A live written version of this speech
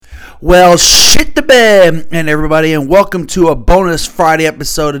Well, shit the bed, and everybody, and welcome to a bonus Friday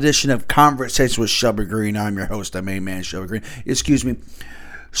episode edition of Conversations with Shelby Green. I'm your host, the main man, Shelby Green. Excuse me.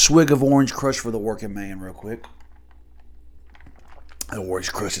 Swig of orange crush for the working man, real quick. The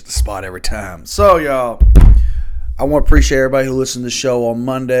orange crush at the spot every time. So, y'all, I want to appreciate everybody who listened to the show on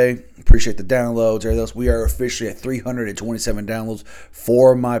Monday. Appreciate the downloads, everything else. We are officially at 327 downloads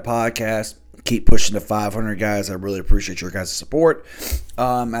for my podcast. Keep pushing to 500, guys. I really appreciate your guys' support.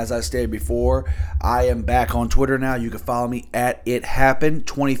 As I stated before, I am back on Twitter now. You can follow me at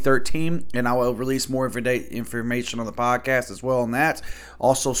ItHappened2013, and I will release more information on the podcast as well on that.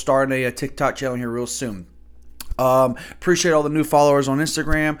 Also starting a TikTok channel here real soon. Appreciate all the new followers on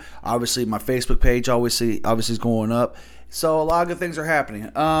Instagram. Obviously, my Facebook page obviously is going up. So a lot of good things are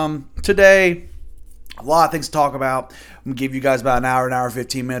happening. Today, a lot of things to talk about. I'm going to give you guys about an hour,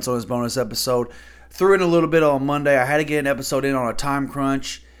 15 minutes on this bonus episode. Threw in a little bit on Monday. I had to get an episode in on a time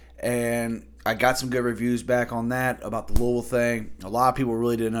crunch, and I got some good reviews back on that about the Louisville thing. A lot of people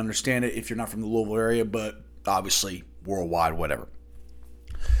really didn't understand it if you're not from the Louisville area, but obviously worldwide, whatever.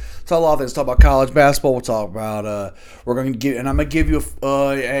 So a lot of things. Talk about college basketball. We'll talk about I'm going to give you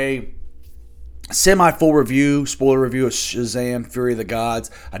a semi-full review, spoiler review of Shazam Fury of the Gods.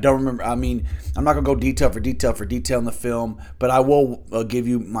 I don't remember. I mean, I'm not going to go detail for detail in the film, but I will give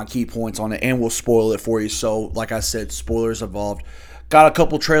you my key points on it, and we'll spoil it for you. So, like I said, spoilers involved. Got a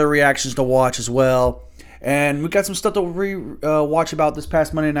couple trailer reactions to watch as well, and we got some stuff to watch about this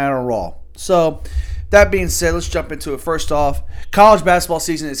past Monday night on Raw. So, that being said, let's jump into it. First off, college basketball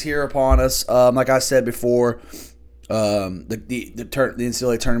season is here upon us. Like I said before, the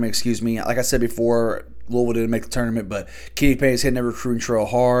NCAA tournament, excuse me. Like I said before, Louisville didn't make the tournament, but Kenny Payne is hitting the recruiting trail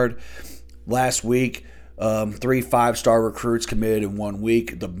hard. Last week, 3 5-star recruits committed in 1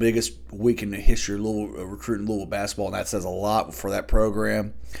 week, the biggest week in the history of Louisville, recruiting Louisville basketball, and that says a lot for that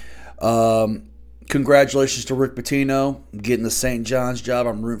program. Congratulations to Rick Pitino getting the St. John's job.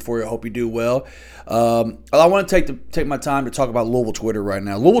 I'm rooting for you. I hope you do well. I want to take my time to talk about Louisville Twitter right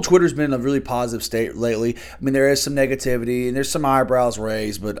now. Louisville Twitter's been in a really positive state lately. I mean, there is some negativity and there's some eyebrows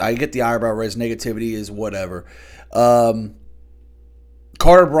raised, but I get the eyebrow raised. Negativity is whatever. Carter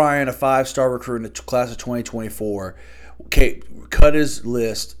Bryant, a 5-star recruit in the class of 2024, cut his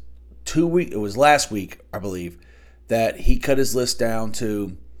list 2 weeks. It was last week, I believe, that he cut his list down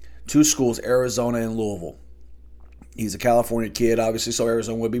to 2 schools, Arizona and Louisville. He's a California kid, obviously, so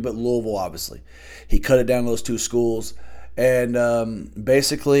Arizona would be, but Louisville, obviously. He cut it down to those 2 schools. And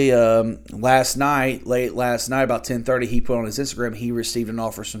basically, late last night, about 10:30, he put on his Instagram, he received an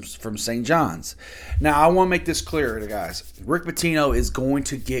offer from St. John's. Now, I want to make this clear to guys. Rick Pitino is going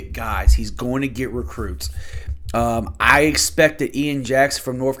to get guys. He's going to get recruits. I expect that Ian Jackson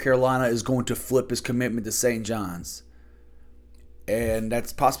from North Carolina is going to flip his commitment to St. John's. And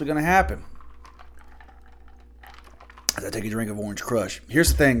that's possibly going to happen. As I take a drink of Orange Crush.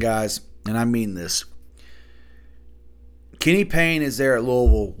 Here's the thing, guys, and I mean this. Kenny Payne is there at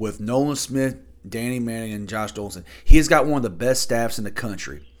Louisville with Nolan Smith, Danny Manning, and Josh Dolson. He's got one of the best staffs in the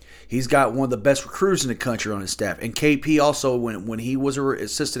country. He's got one of the best recruiters in the country on his staff. And KP also, when he was an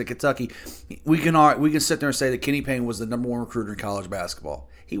assistant at Kentucky, we can sit there and say that Kenny Payne was the number 1 recruiter in college basketball.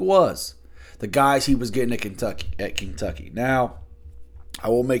 He was. The guys he was getting at Kentucky. Now, I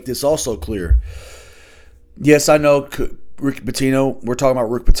will make this also clear. Yes, I know Rick Pitino. We're talking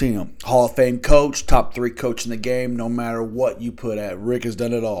about Rick Pitino. Hall of Fame coach, top 3 coach in the game, no matter what you put at. Rick has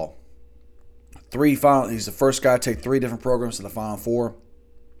done it all. He's the first guy to take 3 different programs to the Final Four.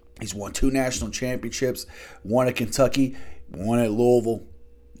 He's won 2 national championships, 1 at Kentucky, 1 at Louisville.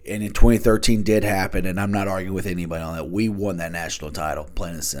 And in 2013 did happen, and I'm not arguing with anybody on that. We won that national title,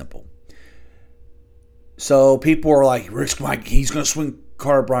 plain and simple. So people are like, he's going to swing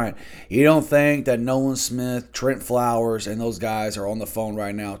Carter Bryant. You don't think that Nolan Smith, Trent Flowers, and those guys are on the phone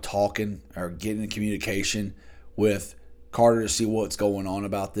right now talking or getting in communication with Carter to see what's going on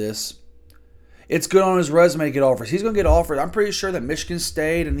about this? It's good on his resume to get offers. He's going to get offers. I'm pretty sure that Michigan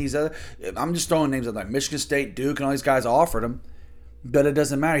State and these other – I'm just throwing names out like Michigan State, Duke, and all these guys offered him. But it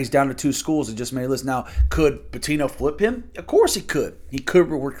doesn't matter. He's down to 2 schools and just made a list. Now, could Pitino flip him? Of course he could. He could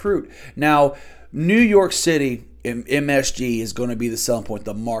recruit. Now, New York City and MSG is going to be the selling point,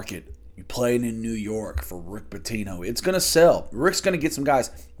 the market. You're playing in New York for Rick Pitino. It's going to sell. Rick's going to get some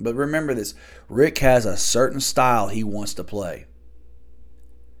guys. But remember this. Rick has a certain style he wants to play.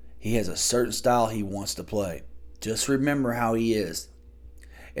 He has a certain style he wants to play. Just remember how he is.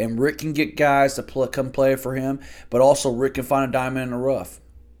 And Rick can get guys to come play for him, but also Rick can find a diamond in the rough.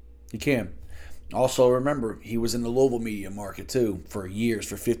 He can. Also, remember, he was in the Louisville media market, too, for years,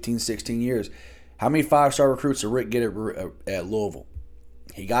 for 15, 16 years. How many 5-star recruits did Rick get at Louisville?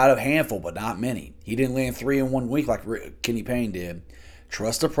 He got a handful, but not many. He didn't land 3 in 1 week like Kenny Payne did.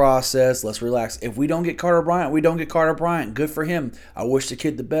 Trust the process. Let's relax. If we don't get Carter Bryant, we don't get Carter Bryant. Good for him. I wish the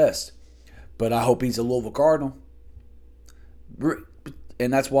kid the best. But I hope he's a Louisville Cardinal.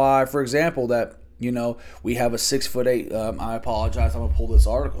 And that's why, for example, that, we have a 6'8". I apologize. I'm going to pull this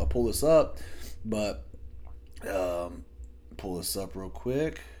article. I'll pull this up. But pull this up real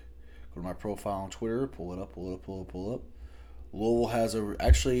quick. Go to my profile on Twitter. Pull it up. Louisville has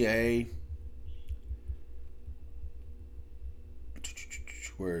actually a...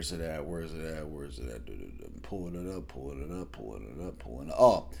 Where is it at? Pulling it up.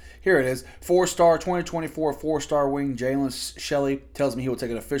 Oh, here it is. 4-star 2024 4-star wing Jalen Shelley tells me he will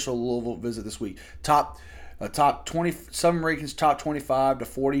take an official Louisville visit this week. Top 20, some rankings top 25 to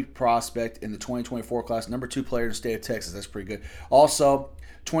 40 prospect in the 2024 class. Number 2 player in the state of Texas. That's pretty good. Also,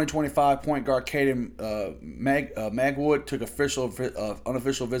 2025 point guard Caden Magwood took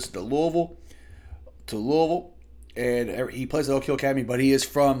unofficial visit to Louisville. And he plays at Oak Hill Academy, but he is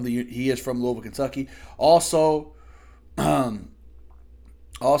from Louisville, Kentucky. Also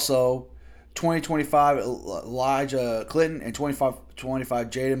 2025 Elijah Clinton and 25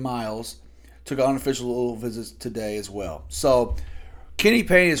 Jaden Miles took an unofficial Louisville visit today as well. So Kenny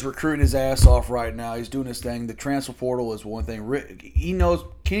Payne is recruiting his ass off right now. He's doing his thing. The transfer portal is one thing.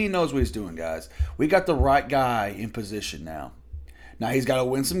 Kenny knows what he's doing, guys. We got the right guy in position now. Now he's got to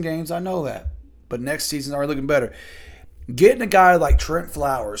win some games. I know that. But next season's already looking better. Getting a guy like Trent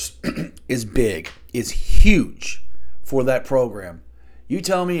Flowers is big, is huge for that program. You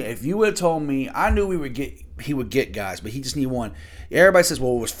tell me, if you would have told me, I knew he would get guys, but he just need one. Everybody says,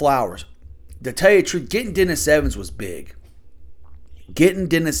 well, it was Flowers. To tell you the truth, getting Dennis Evans was big.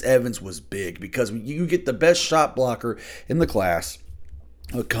 Because you get the best shot blocker in the class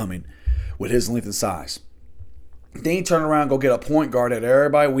coming with his length and size. Then you turn around and go get a point guard at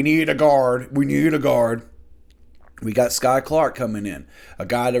everybody. We need a guard. We got Sky Clark coming in, a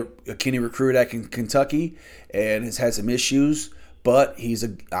guy that Kenny recruited at Kentucky and has had some issues, but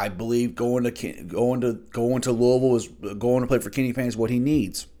I believe going to Louisville is going to play for Kenny Payne is what he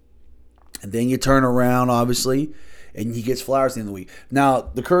needs. And then you turn around, obviously, and he gets Flowers at the end of the week. Now,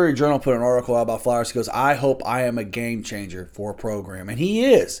 the Courier Journal put an article out about Flowers. He goes, I hope I am a game changer for a program. And he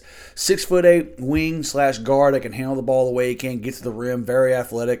is. 6'8" wing / guard that can handle the ball the way he can, get to the rim, very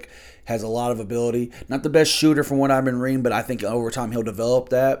athletic, has a lot of ability. Not the best shooter from what I've been reading, but I think over time he'll develop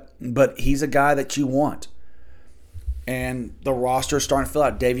that. But he's a guy that you want. And the roster is starting to fill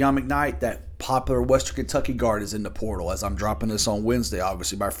out. Davion McKnight, that popular Western Kentucky guard, is in the portal. As I'm dropping this on Wednesday,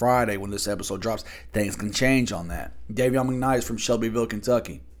 obviously by Friday when this episode drops, things can change on that. Davion McKnight is from Shelbyville,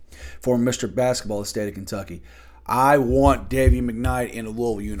 Kentucky, former Mr. Basketball of the state of Kentucky. I want Davion McKnight in a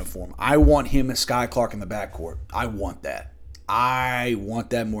Louisville uniform. I want him and Sky Clark in the backcourt. I want that. I want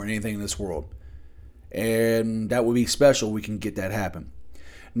that more than anything in this world. And that would be special. We can get that happen.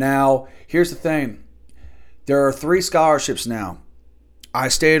 Now, here's the thing. There are 3 scholarships now. I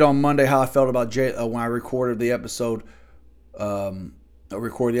stated on Monday how I felt about when I recorded the episode. And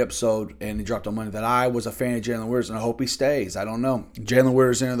he dropped on Monday that I was a fan of Jalen Withers, and I hope he stays. I don't know. Jalen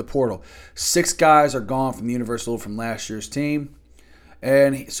Withers entered the portal. 6 guys are gone from the University of Louisville from last year's team.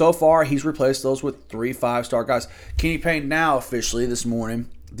 And so far, he's replaced those with 3 5-star guys. Kenny Payne now officially this morning,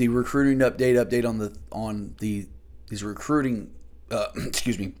 the recruiting update on his recruiting,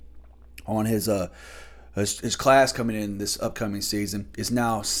 on his class coming in this upcoming season is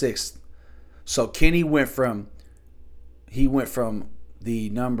now 6th. So Kenny went from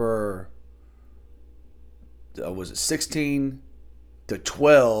the number 16 to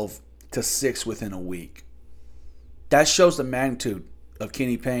 12 to 6 within a week. That shows the magnitude of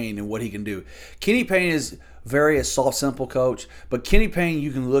Kenny Payne and what he can do. Kenny Payne is a soft, simple coach, but Kenny Payne,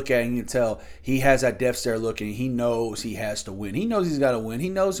 you can look at and you can tell he has that depth stare looking. He knows he has to win. He knows he's got to win. He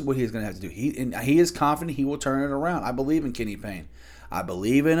knows what he's going to have to do. He is confident he will turn it around. I believe in Kenny Payne. I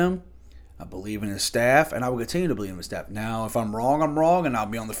believe in him. I believe in his staff, and I will continue to believe in his staff. Now, if I'm wrong, I'm wrong, and I'll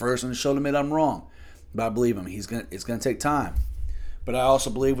be on the first on the show to admit I'm wrong. But I believe him. It's going to take time. But I also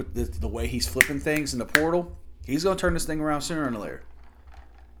believe with the way he's flipping things in the portal, he's going to turn this thing around sooner or later.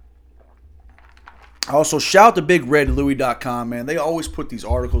 Also, shout to BigRedLouis.com, man. They always put these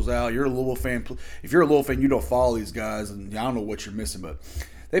articles out. You're a Louisville fan. If you're a Louisville fan, you don't follow these guys, and I don't know what you're missing, but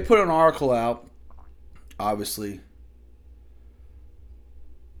they put an article out, obviously.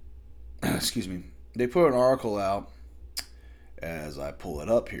 Excuse me. They put an article out, as I pull it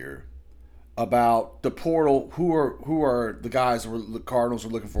up here, about the portal, who are the guys the Cardinals are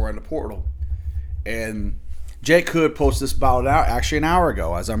looking for in the portal. And Jake Hood posted this about an hour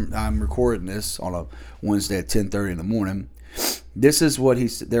ago, as I'm recording this on a Wednesday at 10:30 in the morning. This is what he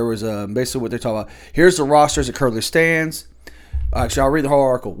said. There was basically what they're talking about. Here's the rosters that currently stands. Actually, I'll read the whole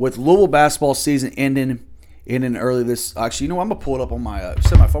article. With Louisville basketball season ending early this. Actually, you know what? I'm gonna pull it up on my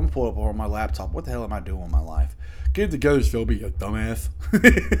my phone. Pull it up on my laptop. What the hell am I doing with my life? Give the goes, Shelby, you dumbass.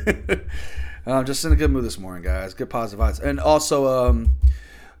 I'm just in a good mood this morning, guys. Good positive vibes. And also,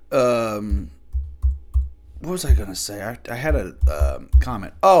 what was I gonna say? I had a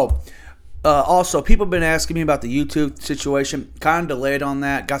comment. Also, people have been asking me about the YouTube situation. Kind of delayed on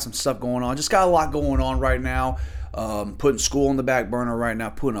that. Got some stuff going on. Just got a lot going on right now. Putting school on the back burner right now.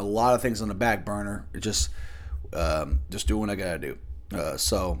 Putting a lot of things on the back burner. Just doing what I gotta do.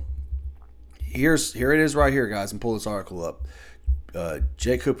 So here it is right here, guys. I'm pulling this article up.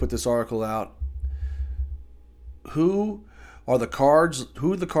 Jacob put this article out. Who the cards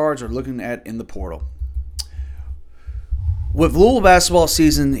are looking at in the portal? With Louisville basketball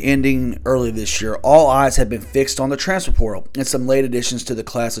season ending early this year, all eyes have been fixed on the transfer portal and some late additions to the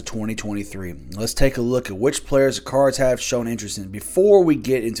class of 2023. Let's take a look at which players the Cards have shown interest in. Before we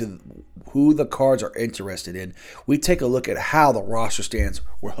get into who the Cards are interested in, we take a look at how the roster stands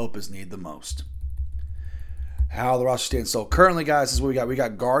where hope is needed the most. How the roster stands. So currently, guys, this is what we got. We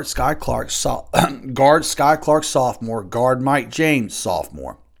got guard Sky Clark, sophomore. Guard Mike James,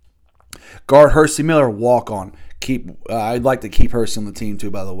 sophomore. Guard Hersey Miller, walk-on. I'd like to keep Hersey on the team too,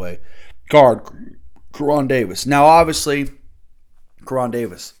 by the way. Guard Karan Davis. Now, obviously, Karan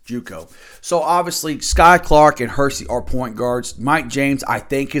Davis, JUCO. So obviously, Sky Clark and Hersey are point guards. Mike James, I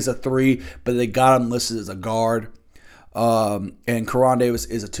think, is a 3, but they got him listed as a guard. And Karan Davis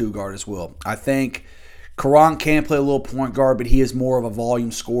is a 2 guard as well. I think Karan can play a little point guard, but he is more of a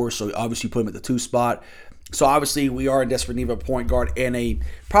volume scorer, so obviously you put him at the 2 spot. So obviously we are in desperate need of a point guard and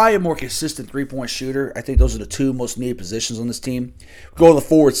probably a more consistent 3-point shooter. I think those are the 2 most needed positions on this team. Go to the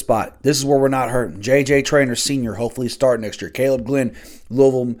forward spot. This is where we're not hurting. J.J. Traynor, senior, hopefully start next year. Caleb Glenn,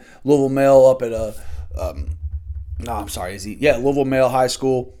 Louisville Male up at Louisville Male High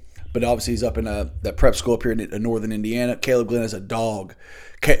School. But obviously he's up in that prep school up here in northern Indiana. Caleb Glenn is a dog.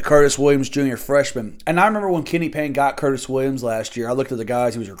 Curtis Williams, junior freshman. And I remember when Kenny Payne got Curtis Williams last year, I looked at the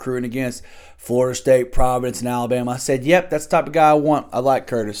guys he was recruiting against, Florida State, Providence, and Alabama. I said, yep, that's the type of guy I want. I like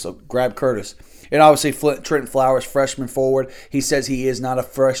Curtis, so grab Curtis. And obviously Trenton Flowers, freshman forward. He says he is not a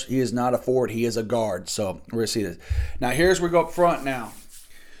forward, he is a guard. So we're going to see this. Now here's where we go up front now.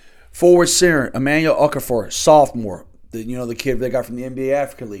 Forward center, Emmanuel Okafor, sophomore. The kid they got from the NBA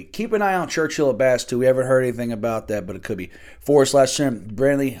Africa League. Keep an eye on Churchill at Bass, too. We haven't heard anything about that, but it could be. Forward/center,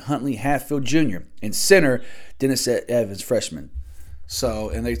 Brandley Huntley Hatfield Jr. And center, Dennis Evans, freshman. So,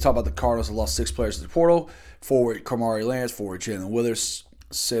 and they talk about the Cardinals have lost 6 players to the portal. Forward, Kamari Lance. Forward, Jalen Withers.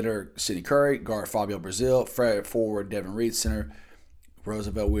 Center, Sidney Curry. Guard, Fabio Brazil. Forward, Devin Reed. Center,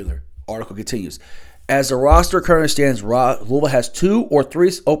 Roosevelt Wheeler. Article continues. As the roster currently stands, Louisville has 2 or 3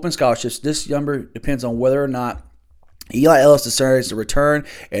 open scholarships. This number depends on whether or not Eli Ellis decides to return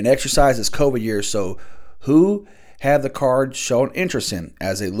and exercise his COVID year. So who have the Cards shown interest in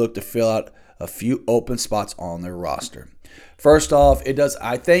as they look to fill out a few open spots on their roster? First off,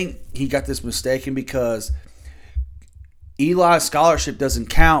 I think he got this mistaken because Eli's scholarship doesn't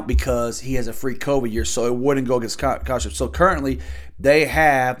count because he has a free COVID year, so it wouldn't go against scholarship. So currently they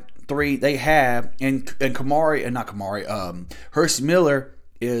have 3. They have and Hersey Miller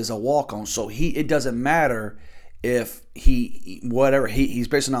is a walk-on, so it doesn't matter if he's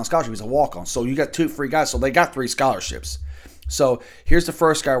based on scholarship, he's a walk-on. So you got 2 free guys, so they got 3 scholarships. So here's the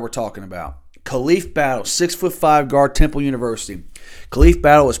first guy we're talking about. Khalif Battle, 6'5" guard, Temple University. Khalif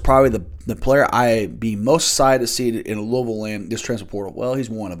Battle is probably the player I'd be most excited to see in a Louisville land this transfer portal. Well, he's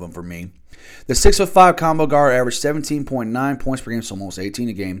one of them for me. The 6'5" combo guard averaged 17.9 points per game, so almost 18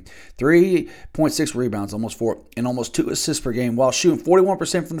 a game, 3.6 rebounds, almost 4, and almost 2 assists per game, while shooting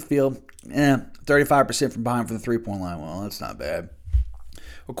 41% from the field, 35% from behind from the 3-point line. Well, that's not bad.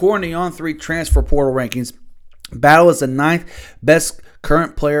 According to On3 transfer portal rankings, Battle is the 9th best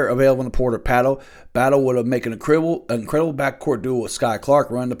current player available in the portal. Battle would have made an incredible backcourt duo with Sky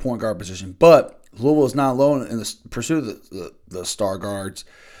Clark running the point guard position, but Louisville is not alone in the pursuit of the star guards.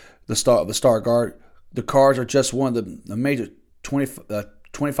 The star guard. The Cards are just one of the major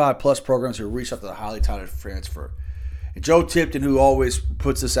 25-plus programs who reach out to the highly touted transfer. And Joe Tipton, who always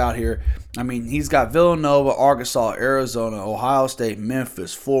puts this out here, I mean, he's got Villanova, Arkansas, Arizona, Ohio State,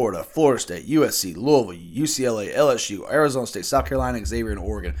 Memphis, Florida, Florida State, USC, Louisville, UCLA, LSU, Arizona State, South Carolina, Xavier, and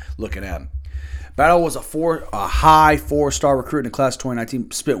Oregon looking at him. Battle was a high 4-star recruit in the class of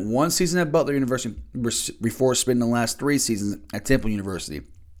 2019. Spent 1 season at Butler University before spending the last 3 seasons at Temple University.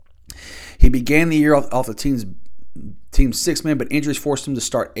 He began the year off the team's team's sixth man, but injuries forced him to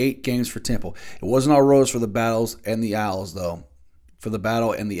start 8 games for Temple. It wasn't all rose for the Battles and the Owls, though.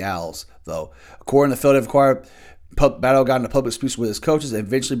 According to Philadelphia Inquirer, Battle got into public disputes with his coaches, and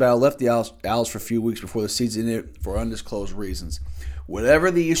eventually Battle left the Owls for a few weeks before the season ended for undisclosed reasons.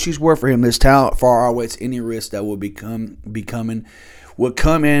 Whatever the issues were for him, his talent far outweighs any risk that would come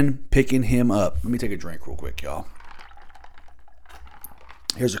in picking him up. Let me take a drink real quick, y'all.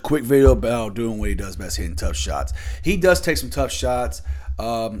 Here's a quick video about doing what he does best, hitting tough shots. He does take some tough shots.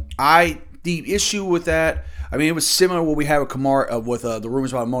 The issue with that, I mean, it was similar to what we had with Kamar, with the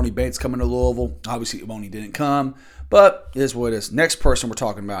rumors about Moni Bates coming to Louisville. Obviously, Moni didn't come, but it is what it is. Next person we're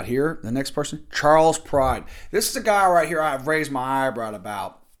talking about here, the next person, Charles Pride. This is a guy right here I've raised my eyebrow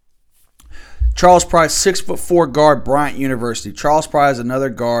about. Charles Pride, 6'4" guard, Bryant University. Charles Pride is another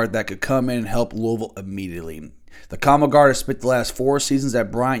guard that could come in and help Louisville immediately. The combo guard has spent the last 4 seasons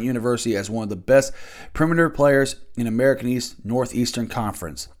at Bryant University as one of the best perimeter players in American East Northeastern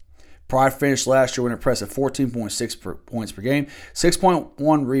Conference. Pride finished last year with an impressive 14.6 points per game,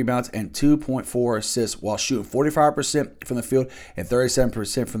 6.1 rebounds, and 2.4 assists while shooting 45% from the field and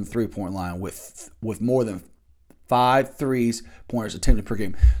 37% from the three-point line with more than 5 3-pointers attempted per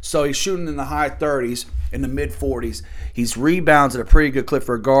game. So he's shooting in the high 30s, in the mid 40s. He's rebounds at a pretty good clip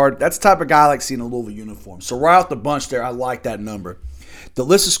for a guard. That's the type of guy I like seeing in a Louisville uniform. So right out the bunch there, I like that number. The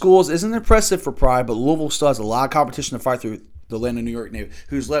list of schools isn't impressive for Pride, but Louisville still has a lot of competition to fight through the land of New York Navy,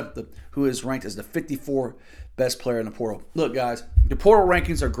 who is ranked as the 54th best player in the portal. Look, guys, the portal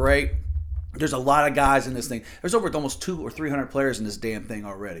rankings are great. There's a lot of guys in this thing. There's over almost 200 or 300 players in this damn thing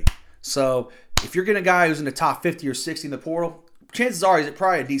already. So if you're getting a guy who's in the top 50 or 60 in the portal, chances are he's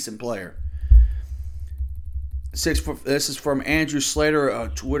probably a decent player. This is from Andrew Slater,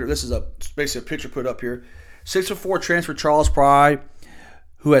 Twitter. This is basically a picture put up here. 6'4" transfer Charles Pride,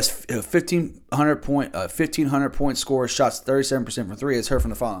 who has 1,500 point score, shots 37% from 3, has heard from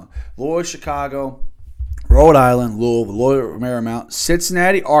the following: Louisville, Chicago, Rhode Island, Louisville, Marymount,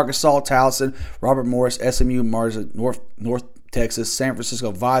 Cincinnati, Arkansas, Towson, Robert Morris, SMU, Marza, North Texas, San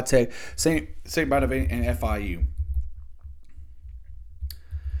Francisco, Vitek, St. Bonaventure, and FIU.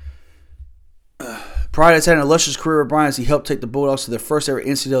 Pride has had an illustrious career with Bryant as he helped take the Bulldogs to their first ever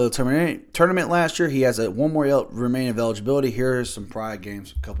NCAA tournament last year. He has one more remaining of eligibility. Here's some Pride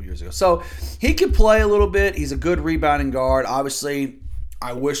games a couple years ago. So he can play a little bit. He's a good rebounding guard. Obviously,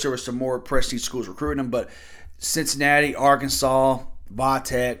 I wish there was some more prestige schools recruiting him, but Cincinnati, Arkansas,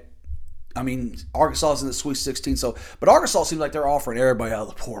 Vitek. I mean, Arkansas is in the Sweet 16. But Arkansas seems like they're offering everybody out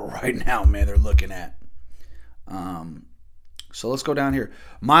of the portal right now, man. They're looking at. So let's go down here.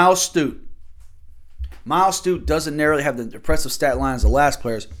 Miles Stute. Miles Stute doesn't nearly have the impressive stat line as the last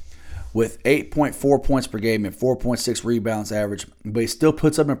players with 8.4 points per game and 4.6 rebounds average, but he still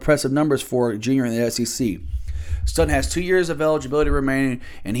puts up impressive numbers for a junior in the SEC. Stutton has 2 years of eligibility remaining,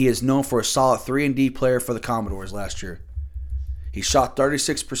 and he is known for a solid 3-and-D player for the Commodores last year. He shot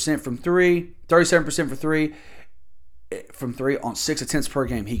 37% from 3 on 6 attempts per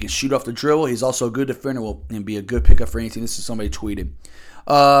game. He can shoot off the dribble. He's also a good defender and be a good pickup for any team. This is somebody tweeted.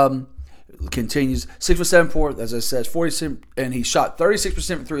 Continues 6'7", as I said, 40%, and he shot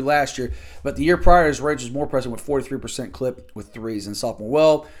 36% from 3 last year. But the year prior, his range was more present with 43% clip with threes in sophomore.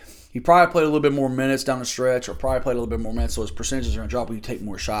 Well, he probably played a little bit more minutes down the stretch, or probably played a little bit more minutes, so his percentages are going to drop when you take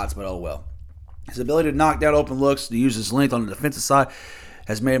more shots. But oh well. His ability to knock down open looks, to use his length on the defensive side,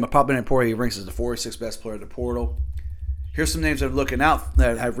 has made him a popular in the portal. He ranks as the 46th best player in the portal. Here's some names that are looking out,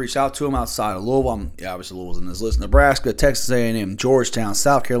 that have reached out to him outside of Louisville. Obviously Louisville's in this list. Nebraska, Texas A&M, Georgetown,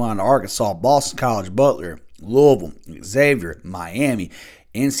 South Carolina, Arkansas, Boston College, Butler, Louisville, Xavier, Miami,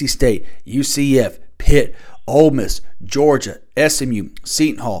 NC State, UCF, Pitt, Ole Miss, Georgia, SMU,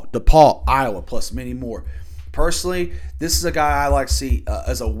 Seton Hall, DePaul, Iowa, plus many more. Personally, this is a guy I like to see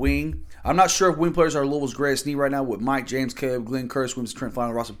as a wing. I'm not sure if wing players are Louisville's greatest need right now with Mike James, Caleb, Glenn Curtis, Williams, Trent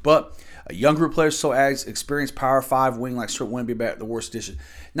Final roster, but a young group of players so adds experienced Power 5 wing like Stuart wouldn't be back the worst addition.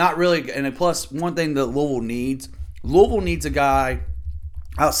 Not really, and plus one thing that Louisville needs a guy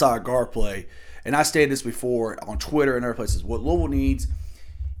outside of guard play, and I stated this before on Twitter and other places. What Louisville needs,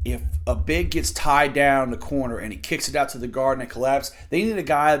 if a big gets tied down in the corner and he kicks it out to the guard and it collapses, they need a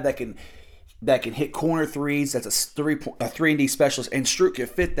guy that can hit corner threes. That's a 3-and-D specialist, and Stroot can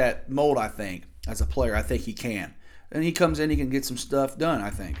fit that mold. I think as a player, I think he can, and he comes in, he can get some stuff done.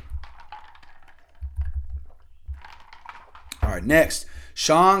 I think. All right, next,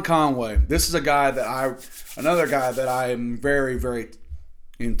 Sean Conway. This is another guy that I am very, very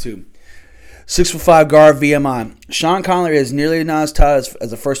into. 6'5" guard, VMI. Sean Conway is nearly not as tight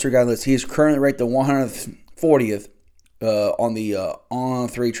as the first 3 guy list. He is currently ranked the 140th on the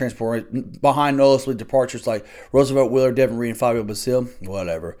on-3 transport behind noticeable departures like Roosevelt Wheeler, Devin Reed, and Fabio Basile.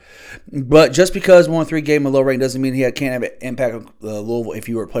 Whatever. But just because 1-3 gave him a low rating doesn't mean he can't have an impact on Louisville if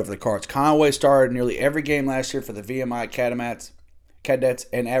he were to play for the Cards. Conway started nearly every game last year for the VMI Cadets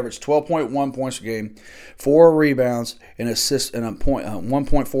and averaged 12.1 points per game, 4 rebounds, and assists, and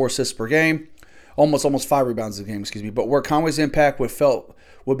 1.4 assists per game. Almost 5 rebounds a game, But where Conway's impact would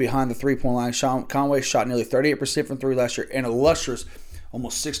behind the three-point line, Conway shot nearly 38% from 3 last year and a lustrous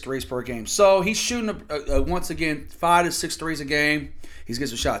almost 6 threes per game. So he's shooting, once again, 5 to 6 threes a game. He's getting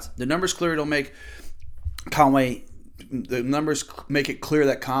some shots. The numbers clearly don't make Conway. The numbers make it clear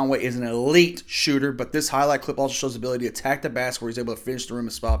that Conway is an elite shooter, but this highlight clip also shows the ability to attack the basket where he's able to finish the rim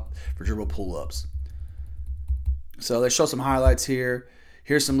and spot for dribble pull-ups. So they show some highlights here.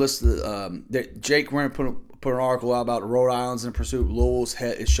 Here's some lists. Jake Renner put an article out about Rhode Island's in pursuit. Louisville's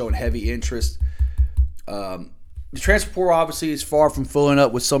is showing heavy interest. The transfer portal obviously is far from filling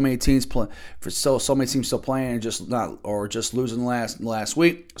up with so many teams so many teams still playing and just losing last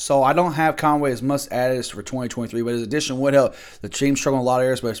week. So I don't have Conway as much added for 2023, but his addition would help. The team struggled in a lot of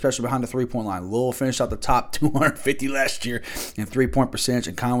areas, but especially behind the 3-point line. Louisville finished out the top 250 last year in 3-point percentage,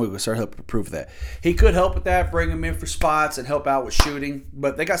 and Conway would start helping prove that. He could help with that, bring him in for spots and help out with shooting,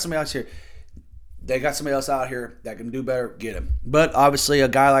 but they got somebody else here. They got somebody else out here that can do better. Get him. But obviously a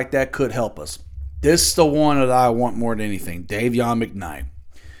guy like that could help us. This is the one that I want more than anything, Davion McKnight.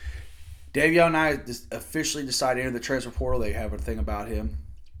 Davion McKnight officially decided to enter the transfer portal. They have a thing about him.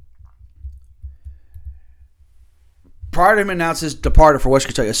 Prior to him announcing his departure for Western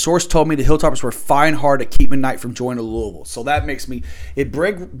Kentucky, a source told me the Hilltoppers were fighting hard to keep McKnight from joining Louisville. So that makes me...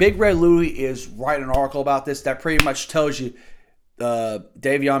 Big Red Louie is writing an article about this. That pretty much tells you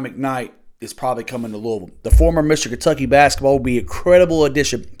Davion McKnight is probably coming to Louisville. The former Mr. Kentucky basketball will be a credible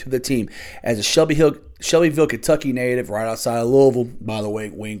addition to the team as a Shelbyville, Kentucky native right outside of Louisville, by the way,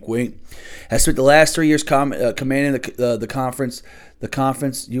 wink, wink. Has spent the last 3 years commanding the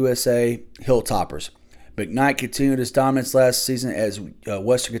conference USA Hilltoppers. McKnight continued his dominance last season as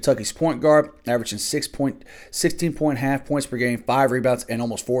Western Kentucky's point guard, averaging 16.5 points per game, 5 rebounds, and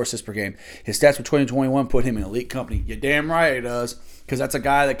almost 4 assists per game. His stats for 2021 put him in elite company. You're damn right it does, because that's a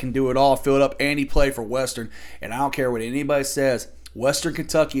guy that can do it all, fill it up, and he played for Western. And I don't care what anybody says, Western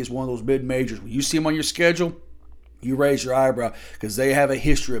Kentucky is one of those mid-majors. When you see them on your schedule, you raise your eyebrow, because they have a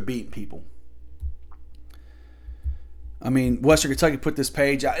history of beating people. I mean, Western Kentucky put this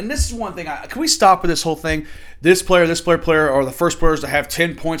page out. And this is one thing. Can we stop with this whole thing? This player, are the first players to have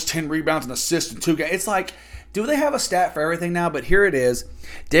 10 points, 10 rebounds, and assists in 2 games. It's like, do they have a stat for everything now? But here it is.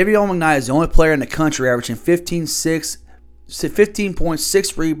 Davion McKnight is the only player in the country averaging 15 points,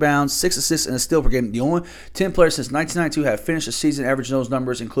 6 rebounds, 6 assists, and a steal per game. The only 10 players since 1992 have finished the season averaging those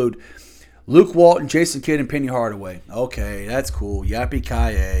numbers include Luke Walton, Jason Kidd, and Penny Hardaway. Okay, that's cool. Yappy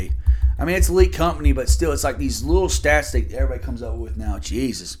Kaye. I mean, it's elite company, but still, it's like these little stats that everybody comes up with now.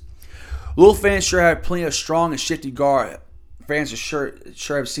 Jesus. Louisville fans sure have plenty of strong and shifty guard. Fans sure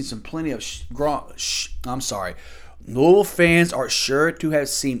have seen some plenty of Louisville fans are sure to have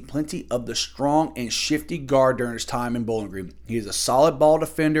seen plenty of the strong and shifty guard during his time in Bowling Green. He is a solid ball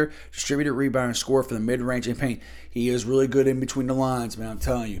defender, distributed rebound, and scorer for the mid-range and paint. He is really good in between the lines, man. I'm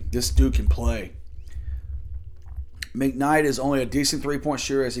telling you, this dude can play. McKnight is only a decent three-point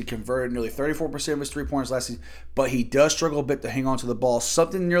shooter as he converted nearly 34% of his three-pointers last season, but he does struggle a bit to hang on to the ball,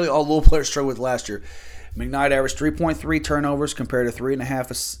 something nearly all Louisville players struggled with last year. McKnight averaged 3.3 turnovers compared to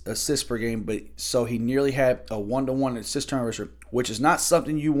 3.5 assists per game, but so he nearly had a 1-to-1 assist turnover ratio, which is not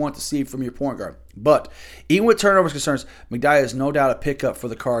something you want to see from your point guard. But even with turnovers concerns, McKnight is no doubt a pickup for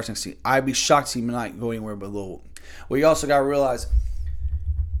the Cards next season. I'd be shocked to see McKnight go anywhere but Louisville. Well, you also got to realize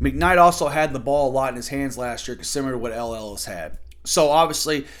McKnight also had the ball a lot in his hands last year, similar to what LL has had. So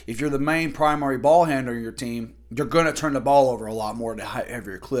obviously, if you're the main primary ball handler in your team, you're going to turn the ball over a lot more to have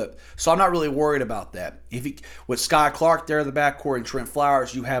your clip. So I'm not really worried about that. With Sky Clark there in the backcourt and Trent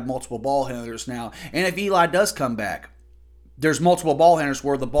Flowers, you have multiple ball handlers now. And if Eli does come back, there's multiple ball handlers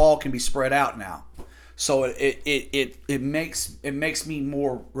where the ball can be spread out now. So it makes me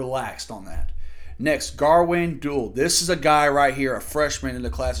more relaxed on that. Next, Garwin Duell. This is a guy right here, a freshman in the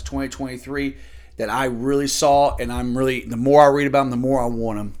class of 2023 that I really saw, and the more I read about him, the more I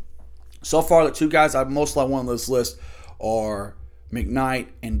want him. So far, the 2 guys I most want on this list are McKnight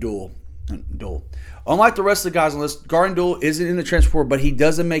and Duell. Unlike the rest of the guys on the list, Garwin Duell isn't in the transfer portal, but he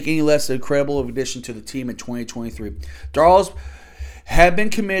doesn't make any less an incredible addition to the team in 2023. Darls have been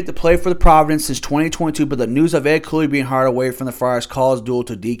committed to play for the Providence since 2022, but the news of Ed Cooley being hired away from the Friars caused Duell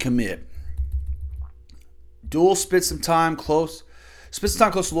to decommit. Duell spent some time close Spent some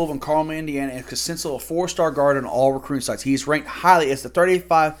time close to Louisville and Carmel, Indiana, and consists of a 4-star guard on all recruiting sites. He's ranked highly as the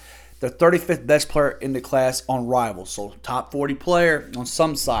 35th best player in the class on Rivals. So top 40 player on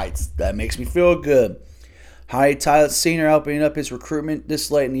some sites. That makes me feel good. Highly talented senior helping up his recruitment this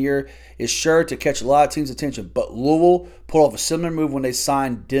late in the year is sure to catch a lot of teams' attention. But Louisville pulled off a similar move when they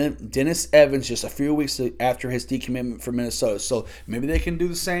signed Dennis Evans just a few weeks after his decommitment from Minnesota. So maybe they can do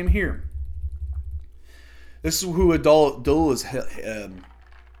the same here. This is who Dull is.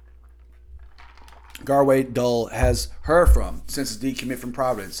 Garway Dull has heard from since his decommit from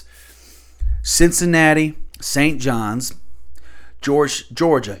Providence. Cincinnati, St. John's,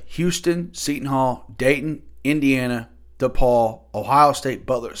 Georgia, Houston, Seton Hall, Dayton, Indiana, DePaul, Ohio State,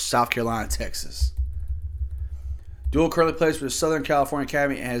 Butler, South Carolina, Texas. Duell currently plays for the Southern California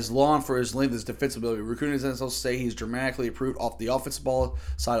Academy and has long for his length as defensive ability. Recruiting results say he's dramatically improved off the offensive ball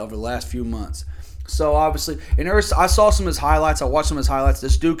side over the last few months. So obviously, and I saw some of his highlights. I watched some of his highlights.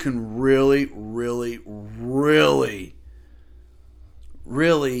 This dude can really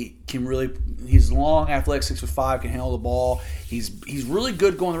he's long, athletic, 6'5", can handle the ball. He's really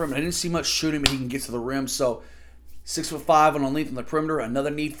good going to the rim. I didn't see much shooting, but he can get to the rim. So 6'5" on length on the perimeter,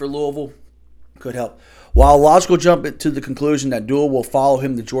 another need for Louisville, could help. While logical jump to the conclusion that Duell will follow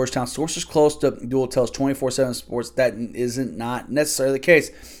him to Georgetown, sources close to Duell tells 24/7 Sports that isn't not necessarily the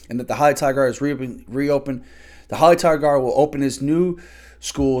case, and that the Holly Tiger is reopened. The Holly Tiger will open his new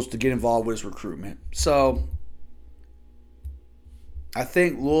schools to get involved with his recruitment. So I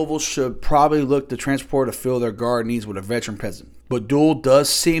think Louisville should probably look to transport to fill their guard needs with a veteran presence. But Duell does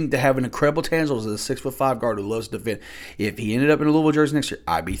seem to have an incredible tangible as a 6'5" guard who loves to defend. If he ended up in a Louisville jersey next year,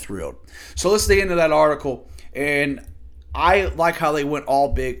 I'd be thrilled. So let's dig into that article. And I like how they went all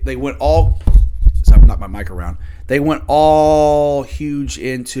big. They went all – sorry, I knocked my mic around. They went all huge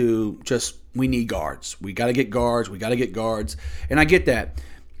into just we need guards. We got to get guards. We got to get guards. And I get that.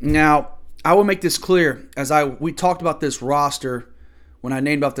 Now, I will make this clear. We talked about this roster – when I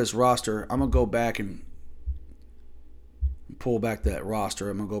named off this roster, I'm going to go back and pull back that roster.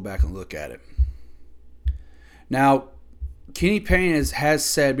 I'm going to go back and look at it. Now, Kenny Payne has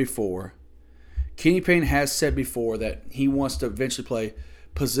said before that he wants to eventually play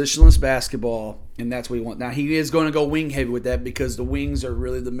positionless basketball, and that's what he wants. Now, he is going to go wing heavy with that because the wings are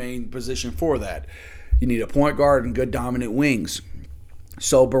really the main position for that. You need a point guard and good dominant wings.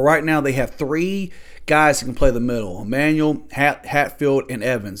 So, but right now they have 3 guys who can play the middle: Emmanuel, Hatfield, and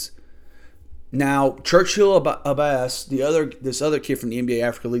Evans. Now, Churchill Abbas, this other kid from the NBA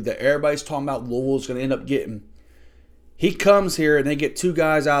Africa League that everybody's talking about Louisville's going to end up getting, he comes here and they get 2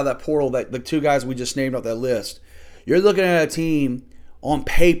 guys out of that portal, the 2 guys we just named off that list. You're looking at a team on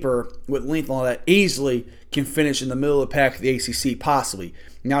paper with length and all that easily can finish in the middle of the pack of the ACC, possibly.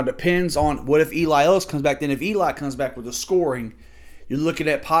 Now, it depends on what if Eli Ellis comes back. Then if Eli comes back with the scoring, you're looking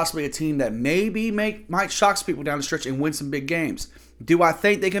at possibly a team that maybe might shock some people down the stretch and win some big games. Do I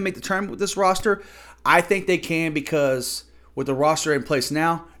think they can make the tournament with this roster? I think they can, because with the roster in place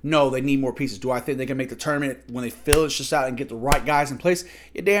now, no, they need more pieces. Do I think they can make the tournament when they finish this out and get the right guys in place?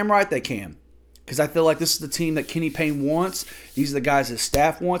 You're damn right they can. Because I feel like this is the team that Kenny Payne wants. These are the guys his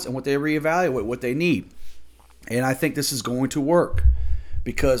staff wants and what they reevaluate, what they need. And I think this is going to work.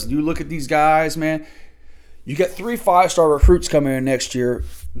 Because you look at these guys, man. You got 3 5-star recruits coming in next year.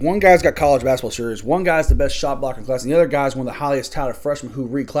 One guy's got college basketball series. One guy's the best shot blocker in class. And the other guy's one of the highest touted freshmen who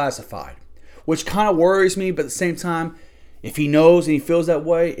reclassified. Which kind of worries me, but at the same time, if he knows and he feels that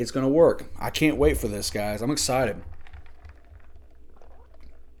way, it's going to work. I can't wait for this, guys. I'm excited.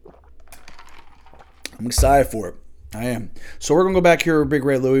 I'm excited for it. I am. So we're going to go back here with Big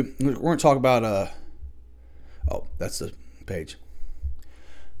Red Louie. We're going to talk about that's the page.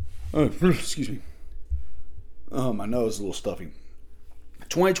 Oh, excuse me. Oh, my nose is a little stuffy.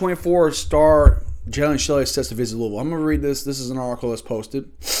 2024 star Jalen Shelley sets to visit Louisville. I'm going to read this. This is an article that's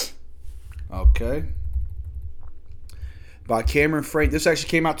posted. Okay. By Cameron Frank. This actually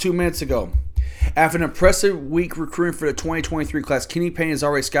came out 2 minutes ago. After an impressive week recruiting for the 2023 class, Kenny Payne is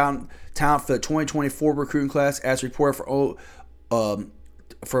already scouting talent for the 2024 recruiting class, as reported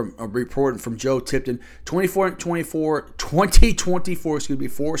from Joe Tipton. 2024,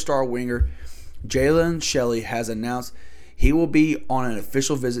 4-star winger Jalen Shelley has announced he will be on an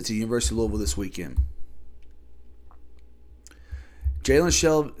official visit to the University of Louisville this weekend. Jalen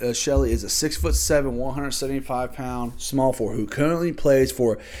Shelley is a 6'7", 175-pound small forward who currently plays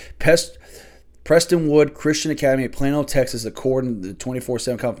for Prestonwood Christian Academy of Plano, Texas, according to the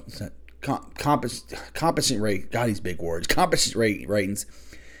 24/7 compensation rate. God, these big words. Compensation ratings.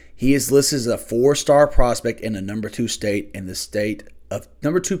 He is listed as a 4-star prospect and a number 2 player in the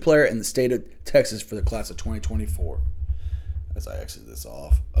state of Texas for the class of 2024. as I exit this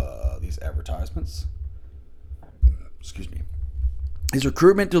off, these advertisements. Excuse me. His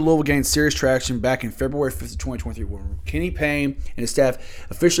recruitment to Louisville gained serious traction back in February 5th of 2023 when Kenny Payne and his staff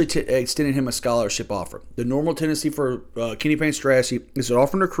officially extended him a scholarship offer. The normal tendency for Kenny Payne's strategy is to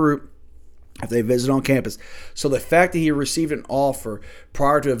offer a recruit if they visit on campus. So the fact that he received an offer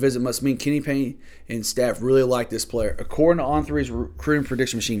prior to a visit must mean Kenny Payne and staff really like this player. According to On3's recruiting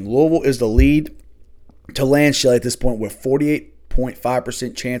prediction machine, Louisville is the lead to land Shelly at this point with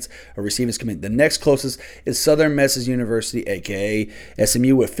 48.5% chance of receiving his commitment. The next closest is Southern Methodist University, a.k.a.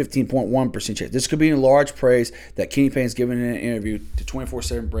 SMU, with 15.1% chance. This could be in large praise that Kenny Payne has given in an interview to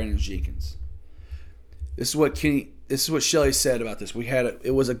 24/7 Brandon Jenkins. This is what Shelly said about this.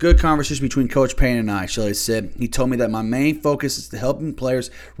 It was a good conversation between Coach Payne and I. Shelly said, he told me that my main focus is to helping players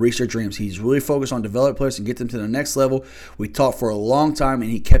reach their dreams. He's really focused on developing players and get them to the next level. We talked for a long time,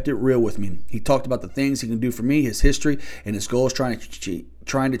 and he kept it real with me. He talked about the things he can do for me, his history, and his goals trying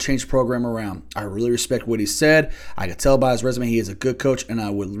to change the program around. I really respect what he said. I could tell by his resume he is a good coach, and I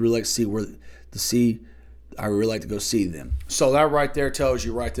would really like I would really like to go see them. So that right there tells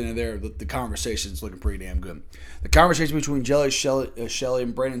you right then and there that the conversation is looking pretty damn good. The conversation between Shelly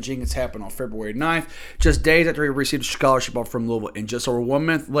and Brandon Jenkins happened on February 9th, just days after he received a scholarship offer from Louisville. And just over 1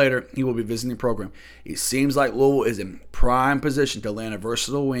 month later, he will be visiting the program. It seems like Louisville is in prime position to land a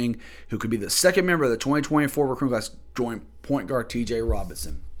versatile wing who could be the second member of the 2024 recruiting class, join point guard T.J.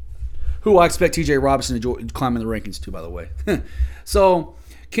 Robinson, who I expect T.J. Robinson to climb in the rankings too, by the way. So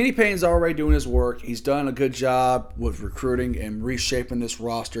Kenny Payne's already doing his work. He's done a good job with recruiting and reshaping this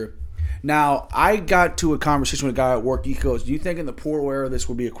roster. Now, I got to a conversation with a guy at work. He goes, "Do you think in the portal era this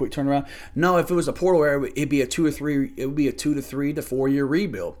would be a quick turnaround?" No, if it was a portal era, it'd be a 2 to 3 to 4 year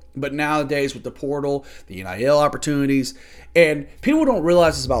rebuild. But nowadays, with the portal, the NIL opportunities, and people don't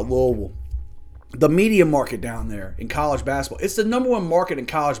realize this about Louisville. The media market down there in college basketball, it's the number one market in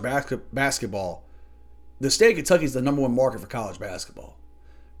college basketball. The state of Kentucky is the number one market for college basketball.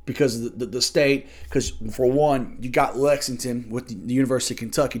 Because the state, because for one, you got Lexington with the University of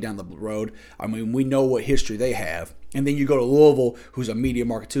Kentucky down the road. I mean, we know what history they have. And then you go to Louisville, who's a media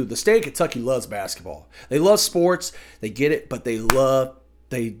market too. The state of Kentucky loves basketball. They love sports. They get it, but they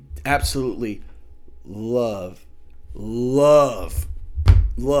absolutely love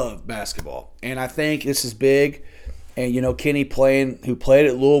basketball. And I think this is big. And, Kenny who played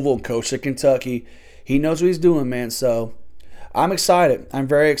at Louisville and coached at Kentucky, he knows what he's doing, man. So I'm excited. I'm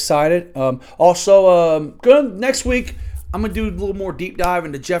very excited. Next week, I'm going to do a little more deep dive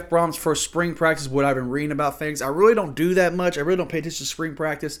into Jeff Brom's first spring practice, what I've been reading about things. I really don't do that much. I really don't pay attention to spring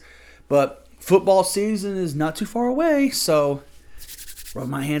practice. But football season is not too far away, so rub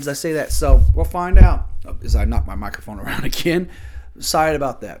my hands as I say that. So we'll find out. As I knock my microphone around again. Excited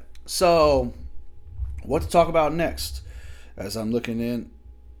about that. So what to talk about next? As I'm looking in.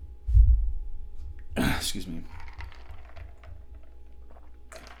 Excuse me.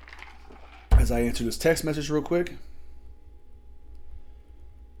 As I answer this text message real quick.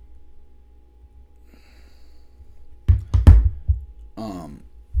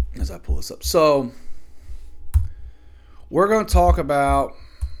 As I pull this up. So, we're going to talk about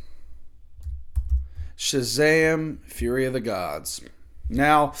Shazam Fury of the Gods.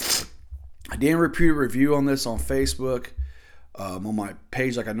 Now, I didn't repeat a review on this on Facebook. On my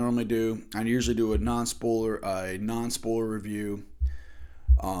page like I normally do. I usually do a non-spoiler review.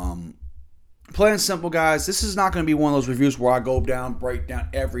 Plain and simple, guys, this is not going to be one of those reviews where I break down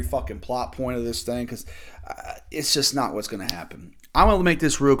every fucking plot point of this thing, because it's just not what's going to happen. I'm going to make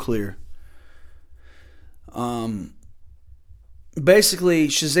this real clear. Basically,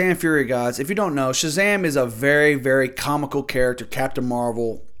 Shazam Fury, guys, if you don't know, Shazam is a very, very comical character, Captain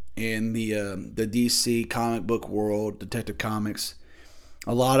Marvel in the DC comic book world, Detective Comics.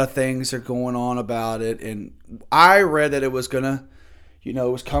 A lot of things are going on about it, and I read that it was going to, it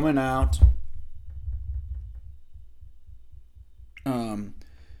was coming out.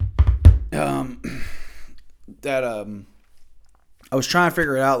 I was trying to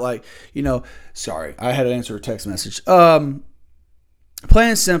figure it out, sorry, I had to answer a text message. Plain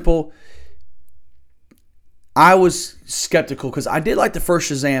and simple, I was skeptical because I did like the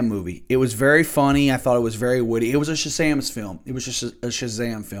first Shazam movie. It was very funny. I thought it was very witty. It was a Shazam's film. It was just a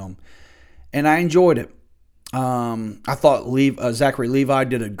Shazam film, and I enjoyed it. I thought Zachary Levi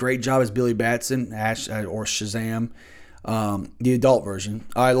did a great job as Billy Batson or Shazam. The adult version.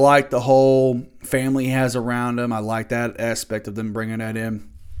 I like the whole family he has around him. I like that aspect of them bringing that in.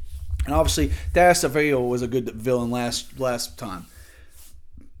 And obviously, Das Seville was a good villain last time.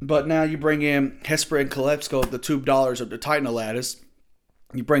 But now you bring in Hesper and Calypso, the $2 of the Titan Atlantis.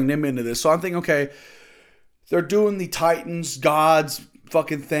 You bring them into this. So I'm thinking, okay, they're doing the Titans, gods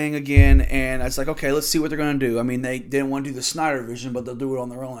fucking thing again, and it's like, okay, let's see what they're going to do. I mean, they didn't want to do the Snyder Vision, but they'll do it on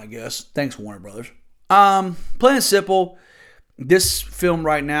their own, I guess. Thanks, Warner Brothers. Plain and simple, this film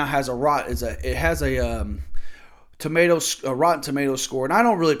right now has a Rotten Tomatoes score, and I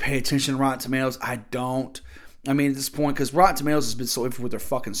don't really pay attention to Rotten Tomatoes. I don't. I mean, at this point, because Rotten Tomatoes has been so iffy with their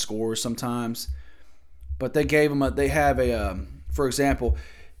fucking scores sometimes. But they gave them for example,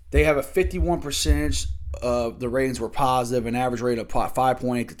 they have a 51% of the ratings were positive, an average rate of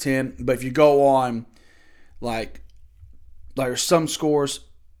 5.8 to 10. But if you go on, like some scores,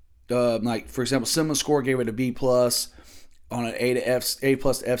 like for example, Cinema Score gave it a B plus on an A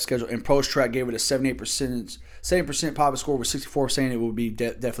plus to F schedule, and Post Track gave it a 78% positive score with 64 saying it would be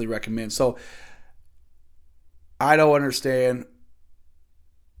definitely recommend. So I don't understand.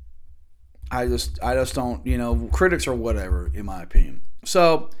 I just don't, critics or whatever, in my opinion.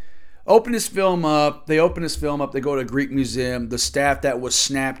 So, they open this film up, they go to a Greek museum, the staff that was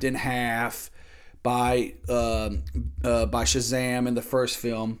snapped in half by Shazam in the first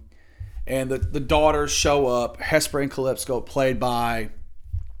film, and the daughters show up, Hesper and Calypso, played by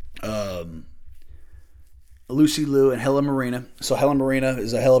Lucy Liu and Helen Marina. So Helen Marina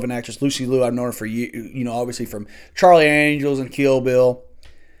is a hell of an actress. Lucy Liu, I've known her for obviously from Charlie Angels and Kill Bill.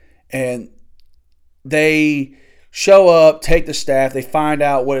 And they show up, take the staff. They find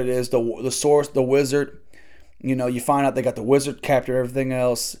out what it is, the source, the wizard. You find out they got the wizard captured everything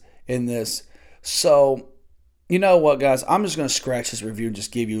else in this. So, you know what, guys? I'm just going to scratch this review and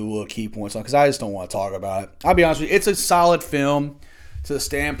just give you a little key points on, because I just don't want to talk about it. I'll be honest with you. It's a solid film to the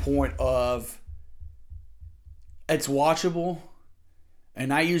standpoint of it's watchable.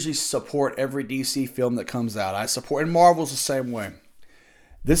 And I usually support every DC film that comes out. And Marvel's the same way.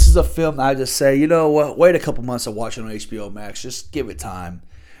 This is a film that I just say, you know what, wait a couple months to watch it on HBO Max. Just give it time.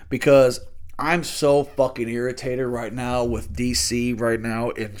 Because I'm so fucking irritated right now with DC right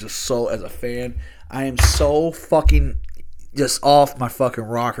now. And just so, as a fan, I am so fucking just off my fucking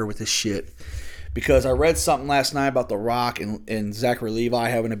rocker with this shit. Because I read something last night about The Rock and Zachary Levi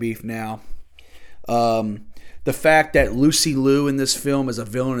having a beef now. The fact that Lucy Liu in this film as a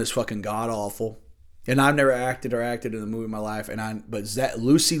villain is fucking god-awful. And I've never acted in a movie in my life, but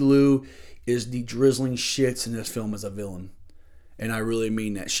Lucy Liu is the drizzling shits in this film as a villain. And I really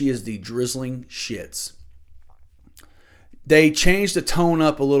mean that. She is the drizzling shits. They changed the tone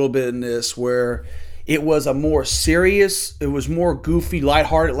up a little bit in this, where it was a more serious, it was more goofy,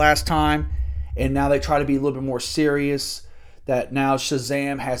 lighthearted last time, and now they try to be a little bit more serious. That now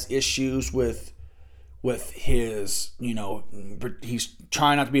Shazam has issues with his, he's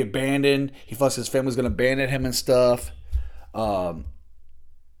trying not to be abandoned. He feels his family's going to abandon him and stuff.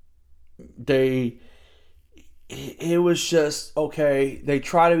 It was just, okay, they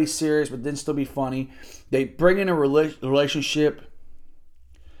try to be serious but then still be funny. They bring in a relationship.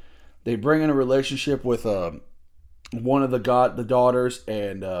 They bring in a relationship with one of the daughters,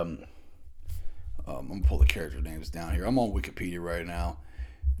 and I'm going to pull the character names down here. I'm on Wikipedia right now.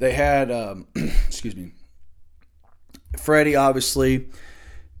 They had, excuse me, Freddie, obviously.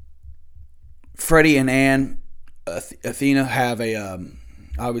 Freddie and Anne, Athena have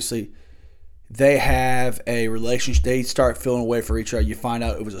obviously, they have a relationship. They start feeling away for each other. You find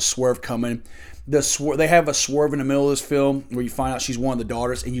out it was a swerve coming. They have a swerve in the middle of this film where you find out she's one of the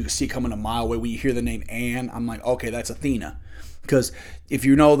daughters, and you can see it coming a mile away. When you hear the name Anne, I'm like, okay, that's Athena. Because if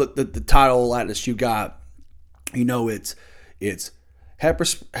you know the title Atlas you got, it's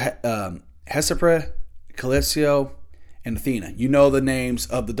Hesper, Calypso, and Athena. You know the names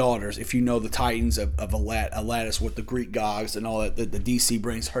of the daughters if you know the Titans of Atlantis with the Greek gods and all that the DC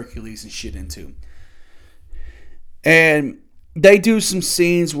brings Hercules and shit into. And they do some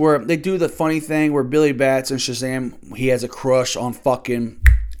scenes where they do the funny thing where Billy Batts and Shazam, he has a crush on fucking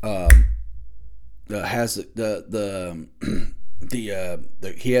has he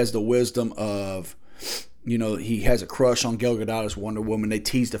has the wisdom of, he has a crush on Gal Gadot as Wonder Woman. They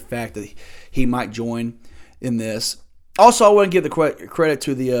tease the fact that he might join in this. Also, I want to give the credit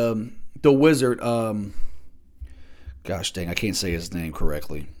to the wizard. Gosh dang, I can't say his name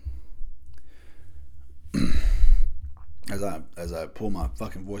correctly. As I pull my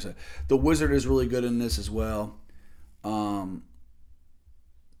fucking voice out. The wizard is really good in this as well. I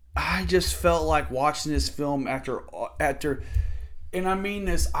just felt like watching this film after, and I mean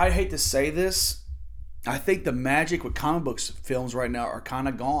this, I hate to say this, I think the magic with comic books films right now are kind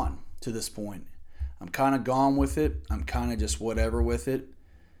of gone to this point. I'm kind of gone with it. I'm kind of just whatever with it.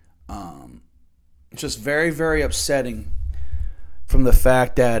 It's just very, very upsetting from the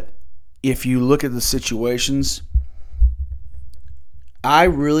fact that if you look at the situations, I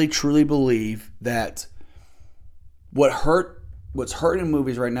really, truly believe that What's hurting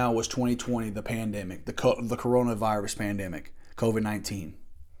movies right now was 2020, the pandemic, the coronavirus pandemic, COVID-19,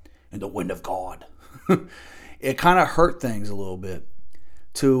 and the wind of God. It kind of hurt things a little bit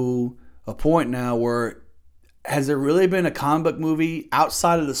to a point now where has there really been a comic book movie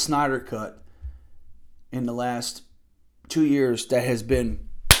outside of the Snyder Cut in the last 2 years that has been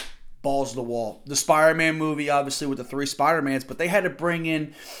balls to the wall? The Spider-Man movie, obviously, with the 3 Spider-Mans, but they had to bring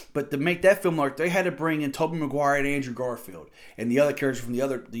in, to make that film they had to bring in Tobey Maguire and Andrew Garfield and the other characters from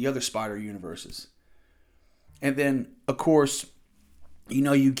the other Spider universes. And then, of course,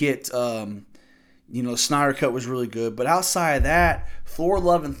 you get, Snyder Cut was really good, but outside of that, Thor: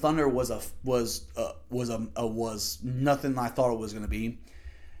 Love and Thunder was nothing I thought it was going to be.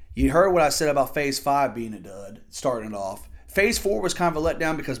 You heard what I said about Phase 5 being a dud, starting it off. Phase 4 was kind of a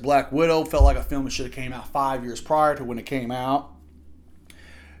letdown because Black Widow felt like a film that should have came out 5 years prior to when it came out.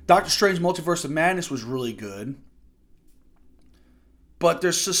 Doctor Strange Multiverse of Madness was really good. But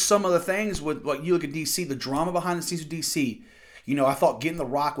there's just some of the things with, like, you look at DC, the drama behind the scenes with DC. I thought getting The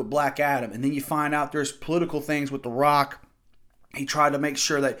Rock with Black Adam, and then you find out there's political things with The Rock. He tried to make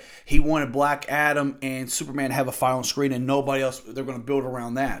sure that he wanted Black Adam and Superman to have a final screen and nobody else, they're going to build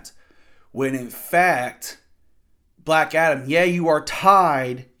around that. When in fact, Black Adam, you are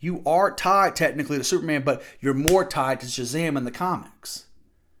tied technically to Superman, but you're more tied to Shazam in the comics.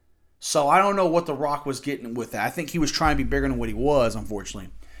 So I don't know what The Rock was getting with that. I think he was trying to be bigger than what he was, unfortunately.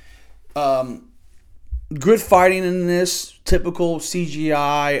 Good fighting in this, typical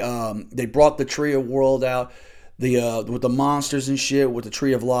CGI. They brought the Tree of World out, with the monsters and shit, with the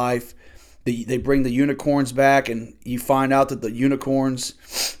Tree of Life. They bring the unicorns back, and you find out that the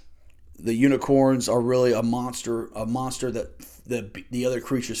unicorns are really a monster that the other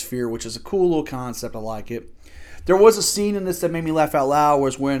creatures fear, which is a cool little concept. I like it. There was a scene in this that made me laugh out loud,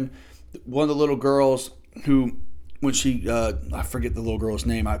 was when one of the little girls when she, I forget the little girl's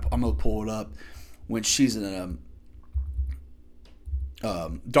name, I'm going to pull it up, when she's in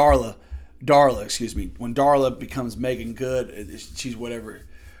Darla, excuse me, when Darla becomes Megan Good, she's whatever.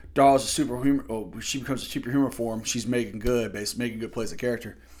 Darla's a superhuman, she becomes a superhuman form, she's Megan Good, basically. Megan Good plays the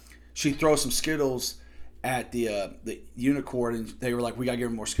character. She throws some Skittles at the unicorn, and they were like, we gotta give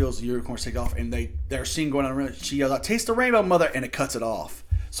her more Skittles. The unicorns take off, and their scene going on, she yells out, taste the rainbow, mother, and it cuts it off.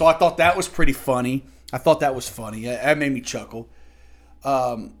 So I thought that was pretty funny. That made me chuckle.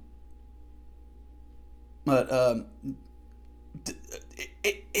 I'm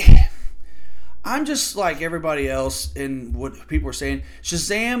just like everybody else in what people are saying.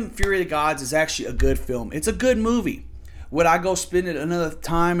 Shazam Fury of the Gods is actually a good film. It's a good movie. Would I go spend it another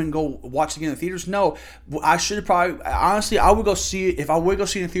time and go watch it again in the theaters? No. I should probably, honestly, I would go see it. If I would go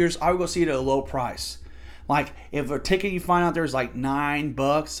see it in the theaters, I would go see it at a low price. Like, if a ticket you find out there's like $9,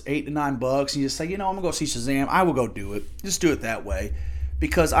 $8 to $9, and you just say, I'm going to go see Shazam, I will go do it. Just do it that way.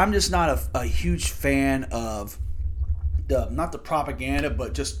 Because I'm just not a huge fan of, not the propaganda,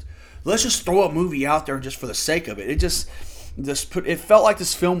 but just, let's just throw a movie out there just for the sake of it. It felt like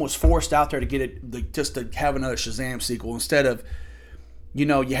this film was forced out there to get it, just to have another Shazam sequel instead of, you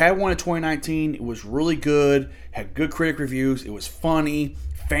had one in 2019. It was really good, had good critic reviews. It was funny.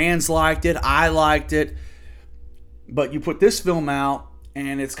 Fans liked it. I liked it. But you put this film out,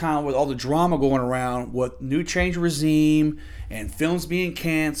 and it's kind of with all the drama going around with new change of regime and films being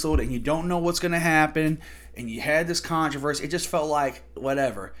canceled, and you don't know what's going to happen, and you had this controversy. It just felt like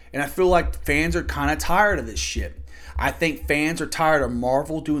whatever. And I feel like fans are kind of tired of this shit. I think fans are tired of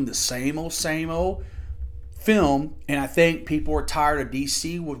Marvel doing the same old film, and I think people are tired of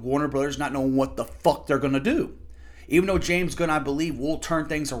DC with Warner Brothers not knowing what the fuck they're going to do. Even though James Gunn, I believe, will turn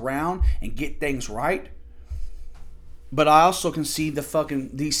things around and get things right. But I also can see the fucking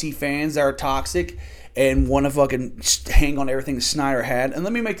DC fans that are toxic and want to fucking hang on everything that Snyder had. And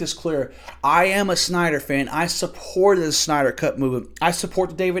let me make this clear. I am a Snyder fan. I supported the Snyder Cut movement. I support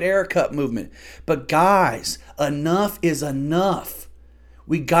the David Ayer Cut movement. But guys, enough is enough.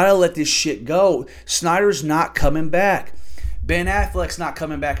 We gotta let this shit go. Snyder's not coming back. Ben Affleck's not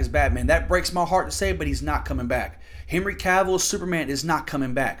coming back as Batman. That breaks my heart to say, but he's not coming back. Henry Cavill's Superman is not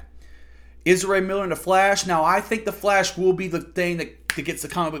coming back. Ezra Miller in The Flash. Now, I think The Flash will be the thing that gets the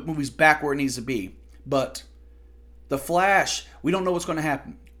comic book movies back where it needs to be. But The Flash, we don't know what's going to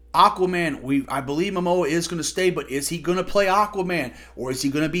happen. Aquaman, I believe Momoa is going to stay, but is he going to play Aquaman? Or is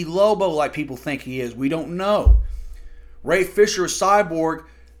he going to be Lobo like people think he is? We don't know. Ray Fisher, Cyborg,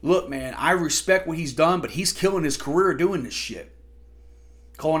 look, man, I respect what he's done, but he's killing his career doing this shit.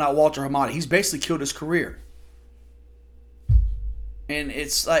 Calling out Walter Hamada. He's basically killed his career. And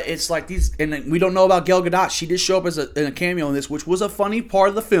it's like these, and we don't know about Gal Gadot. She did show up in a cameo in this, which was a funny part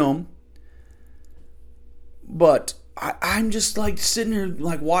of the film. But I'm just like sitting here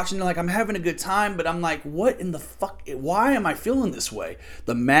like watching, like I'm having a good time, but I'm like, what in the fuck? Why am I feeling this way?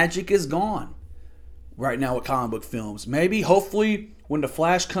 The magic is gone right now with comic book films. Maybe, hopefully, when The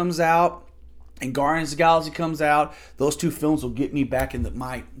Flash comes out and Guardians of the Galaxy comes out, those two films will get me back in the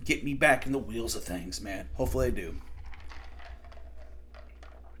wheels of things, man. Hopefully they do.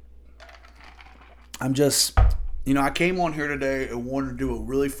 I'm just, I came on here today and wanted to do a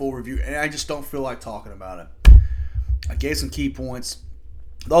really full review, and I just don't feel like talking about it. I gave some key points.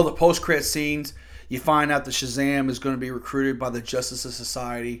 All the post-credit scenes, you find out that Shazam is going to be recruited by the Justice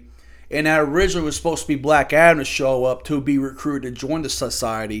Society. And that originally was supposed to be Black Adam to show up to be recruited to join the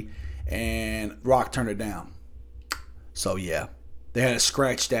society, and Rock turned it down. So, yeah, they had to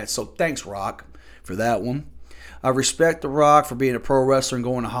scratch that. So, thanks, Rock, for that one. I respect The Rock for being a pro wrestler and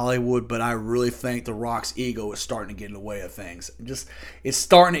going to Hollywood, but I really think The Rock's ego is starting to get in the way of things. It's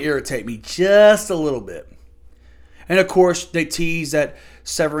starting to irritate me just a little bit. And, of course, they tease that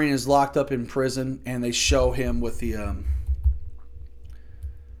Severine is locked up in prison, and they show him with the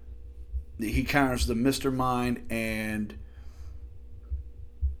he counters the Mr. Mind, and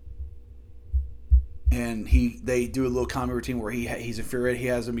they do a little comedy routine where he's infuriated. He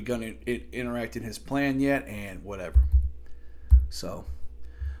hasn't begun to interact in his plan yet, and whatever. So,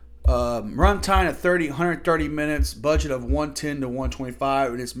 runtime at 130 minutes, budget of 110 to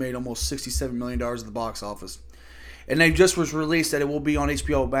 125, and it's made almost $67 million at the box office. And they just was released that it will be on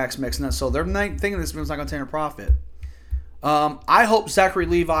HBO Max next month, so they're thinking this film's not going to turn a profit. I hope Zachary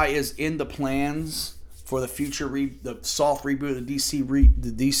Levi is in the plans for the future, the soft reboot of the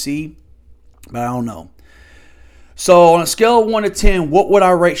DC, but I don't know. So on a scale of 1 to 10, what would I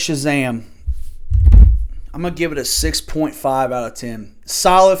rate Shazam? I'm gonna give it a 6.5 out of 10.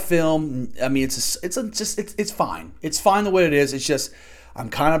 Solid film. I mean, it's fine. It's fine the way it is. It's just I'm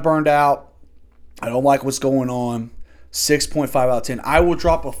kind of burned out. I don't like what's going on. 6.5 out of 10. I will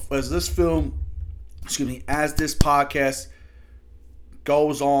drop as this podcast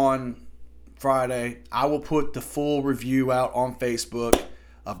goes on Friday, I will put the full review out on Facebook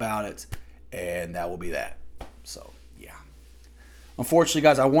about it, and that will be that. So, yeah. Unfortunately,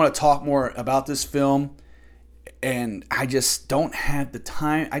 guys, I want to talk more about this film, and I just don't have the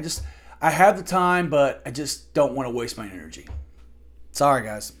time. I have the time, but I just don't want to waste my energy. Sorry,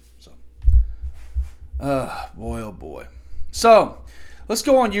 guys. So, boy, oh boy. So, let's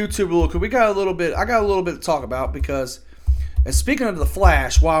go on YouTube a little, because I got a little bit to talk about, because, and speaking of The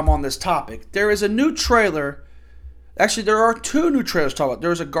Flash, while I'm on this topic, there is a new trailer. Actually, there are two new trailers to talk about.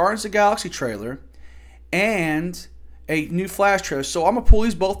 There's a Guardians of the Galaxy trailer and a new Flash trailer. So I'm going to pull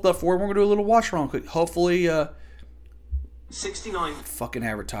these both up for you. We're going to do a little watch around quick. Hopefully, 69 fucking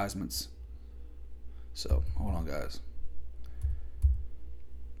advertisements. So, hold on, guys.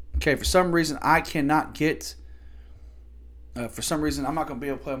 Okay, for some reason, I cannot get... for some reason, I'm not going to be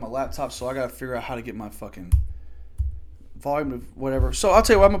able to play on my laptop, so I got to figure out how to get my fucking volume of whatever. So I'll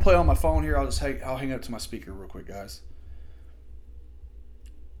tell you what, I'm going to play on my phone here. I'll hang up to my speaker real quick, guys.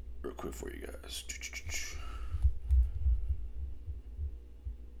 Real quick for you guys.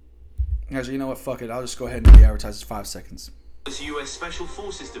 Actually, you know what? Fuck it. I'll just go ahead and do the advertisements 5 seconds. This US Special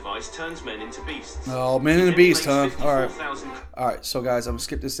Forces device turns men into beasts. Oh, men into beasts, huh? Alright, so guys, I'm going to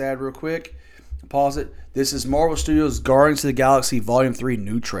skip this ad real quick. Pause it. This is Marvel Studios' Guardians of the Galaxy Volume 3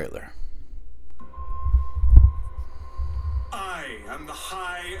 new trailer. I am the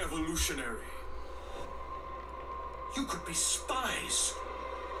High Evolutionary. You could be spies.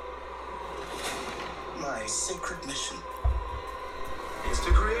 My sacred mission is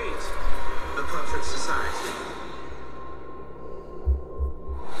to create the perfect society.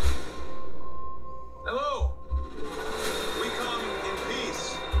 Hello. We come in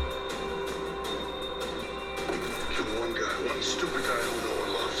peace. Kill one guy, one stupid guy who no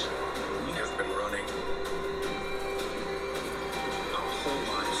one loves. We have been running our whole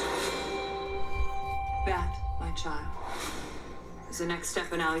lives. That, my child, is the next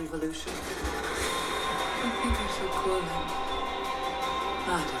step in our evolution. I think I should call him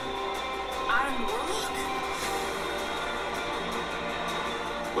Adam. Adam Warlock?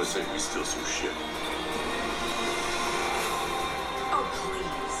 Let's say we steal some shit. Oh,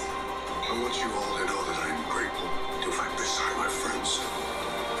 please. I want you all to know that I am grateful to fight beside my friends.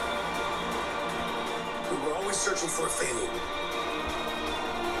 We were always searching for a family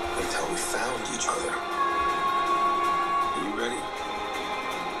until we found each other. Are you ready?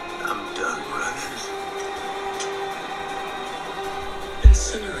 I'm done running.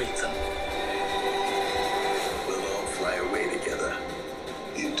 Incinerate them. We'll all fly away together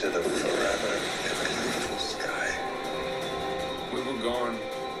into the forever everlasting sky. We were gone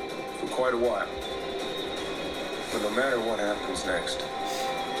for quite a while. But no matter what happens next,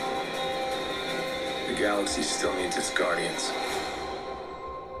 the galaxy still needs its guardians.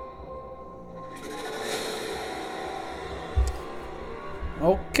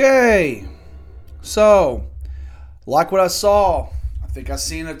 Okay. So, like what I saw, I think I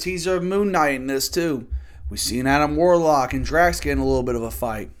seen a teaser of Moon Knight in this too. We seen Adam Warlock and Drax getting a little bit of a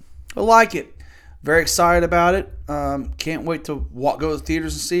fight. I like it. Very excited about it. Can't wait to go to the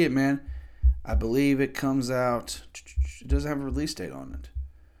theaters and see it, man. I believe it comes out. It doesn't have a release date on it.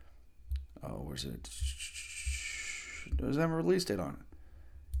 Oh, where's it? It doesn't have a release date on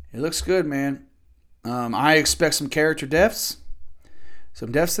it. It looks good, man. I expect some character deaths.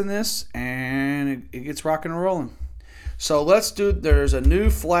 Some deaths in this, and it gets rocking and rolling. So there's a new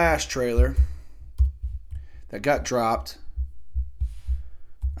Flash trailer that got dropped.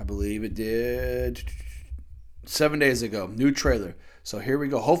 I believe it did 7 days ago. New trailer. So here we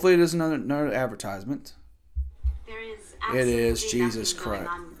go. Hopefully it is another advertisement. There is It is. absolutely Jesus nothing going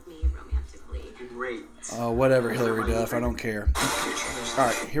Christ. on with me romantically. Great. Whatever, Hillary Duff. I don't care. All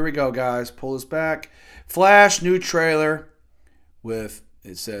right, here we go, guys. Pull this back. Flash, new trailer with,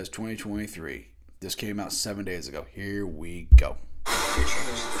 it says 2023. This came out 7 days ago. Here we go. For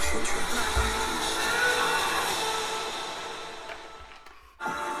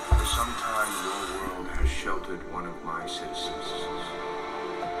some time, your world has sheltered one of my citizens.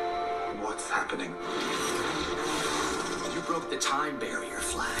 What's happening? You broke the time barrier,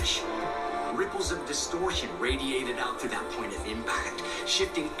 Flash. Ripples of distortion radiated out through that point of impact,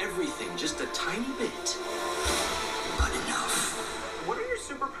 shifting everything just a tiny bit. But enough. What are your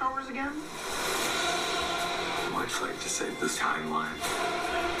superpowers again? I'd like to save this timeline.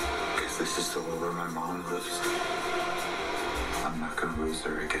 Because this is the world where my mom lives. I'm not gonna lose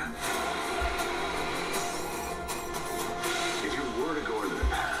her again. If you were to go into the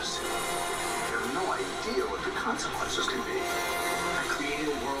past, you have no idea what the consequences could be. I created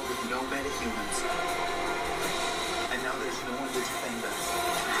a world with no metahumans. And now there's no one to defend us.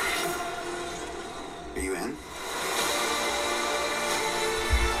 Are you in?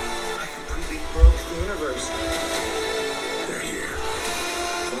 I completely broke the universe. They're here.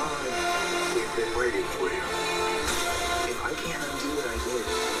 Come on. We've been waiting for you. If I can't undo what I did,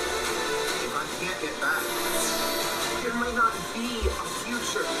 if I can't get back, there might not be a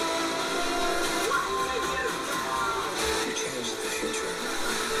future. You changed the future.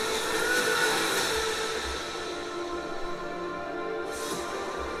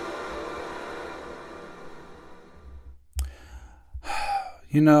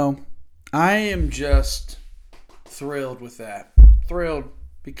 You know, I am just thrilled with that. Thrilled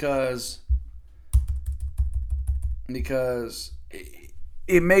because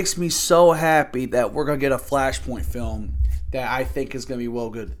it makes me so happy that we're going to get a Flashpoint film that I think is going to be well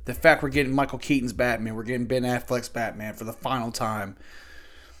good. The fact we're getting Michael Keaton's Batman, we're getting Ben Affleck's Batman for the final time.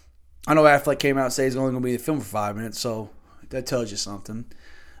 I know Affleck came out and said he's only going to be in the film for 5 minutes, so that tells you something.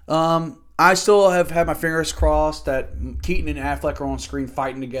 I still have had my fingers crossed that Keaton and Affleck are on screen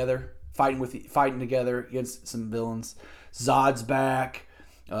fighting together against some villains. Zod's back.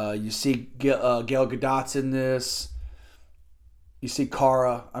 You see Gal Gadot's in this. You see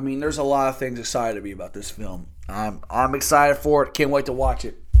Kara. I mean, there's a lot of things excited to be about this film. I'm excited for it. Can't wait to watch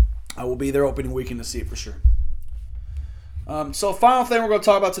it. I will be there opening weekend to see it for sure. So final thing we're going to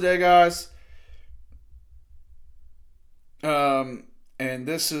talk about today, guys. And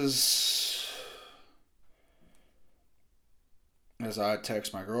this is, as I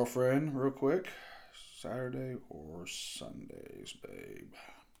text my girlfriend real quick, Saturday or Sundays, babe.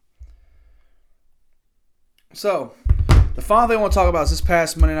 So, the final thing I want to talk about is this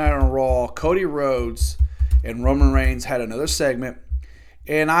past Monday night on Raw, Cody Rhodes and Roman Reigns had another segment.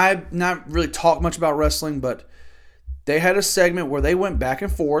 And I've not really talked much about wrestling, but they had a segment where they went back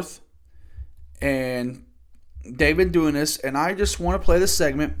and forth. And they've been doing this, and I just want to play this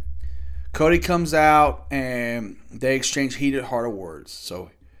segment. Cody comes out, and they exchange heated, harder words. So,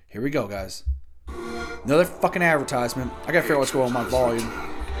 here we go, guys. Another fucking advertisement. I gotta figure out what's going on with my volume.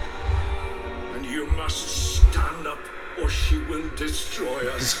 And you must stand up, or she will destroy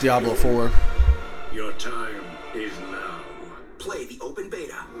us. This is Diablo 4. Your time is now. Play the open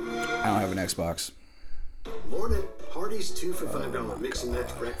beta. I don't have an Xbox. Morning. Hardee's 2 for $5 mix and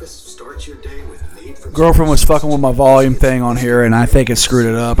match breakfast. Start your day with made from Girlfriend was fucking with my volume thing on here, and I think it screwed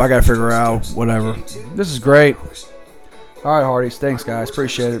it up. I gotta figure out whatever. This is great. All right, Hardee's. Thanks, guys.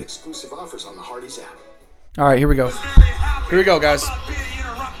 Appreciate it. exclusive offers on the Hardee's app. All right, here we go. Here we go, guys. The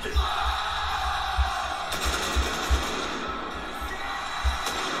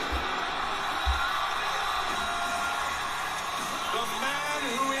man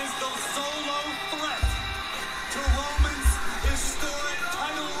who is the solo threat to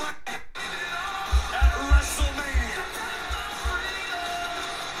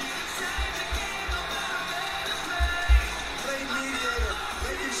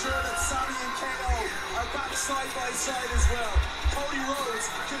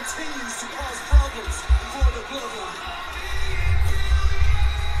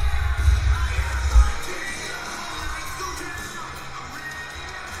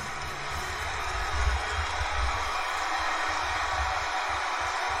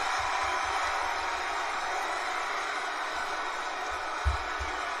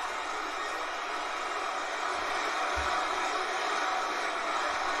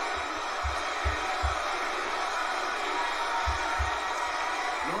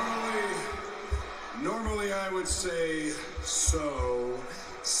I would say so.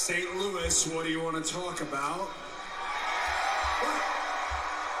 St. Louis, what do you want to talk about? What?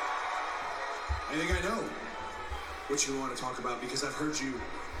 I think I know what you want to talk about because I've heard you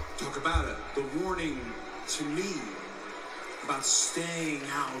talk about it. The warning to me about staying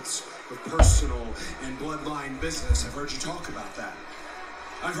out of personal and bloodline business. I've heard you talk about that.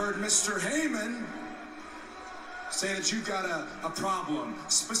 I've heard Mr. Heyman say that you've got a problem,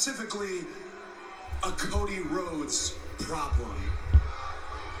 specifically a Cody Rhodes problem.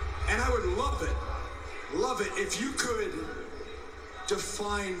 And I would love it if you could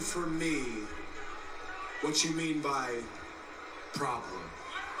define for me what you mean by problem.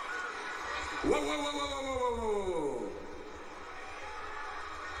 Whoa, whoa, whoa, whoa, whoa, whoa, whoa, whoa.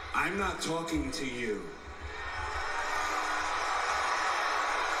 I'm not talking to you.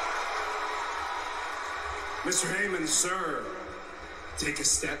 Mr. Heyman, sir, take a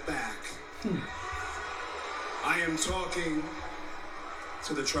step back. I am talking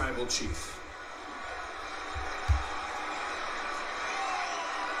to the tribal chief.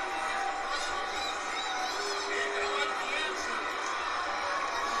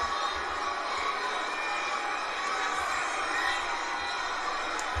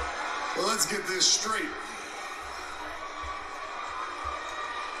 Well, let's get this straight.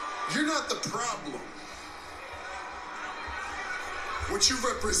 You're not the problem. What you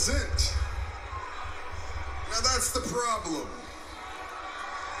represent, now that's the problem.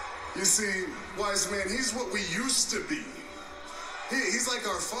 You see, wise man, he's what we used to be. He's like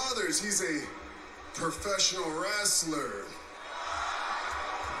our fathers. He's a professional wrestler.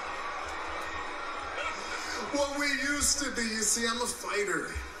 What we used to be, you see, I'm a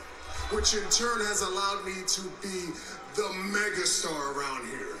fighter, which in turn has allowed me to be the megastar around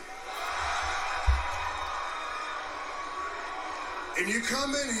here. And you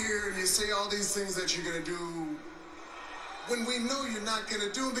come in here and you say all these things that you're gonna do when we know you're not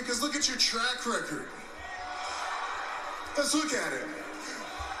gonna do them, because look at your track record. Let's look at it.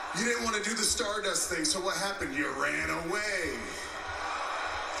 You didn't want to do the Stardust thing, so what happened? You ran away.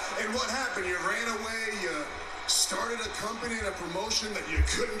 And what happened? You ran away, you started a company and a promotion that you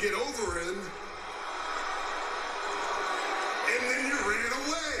couldn't get over in, and then you ran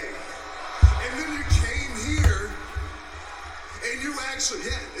away. And then you came here, and you actually,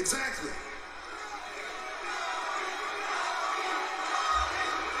 yeah, exactly.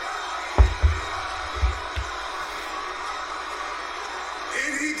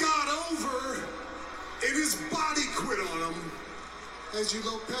 And he got over, and his body quit on him as your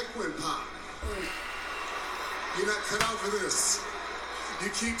little peck went pop. You're not cut out for this. You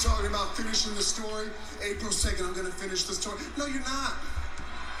keep talking about finishing the story. April 2nd, I'm going to finish the story. No, you're not.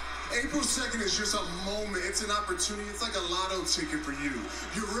 April 2nd is just a moment. It's an opportunity. It's like a lotto ticket for you.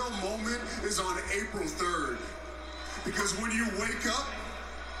 Your real moment is on April 3rd. Because when you wake up,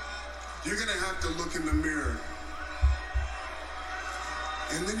 you're going to have to look in the mirror.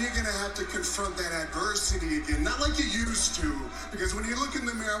 And then you're going to have to confront that adversity again. Not like you used to. Because when you look in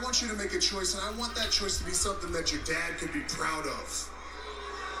the mirror, I want you to make a choice. And I want that choice to be something that your dad could be proud of.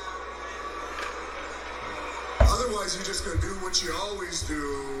 Otherwise, you're just going to do what you always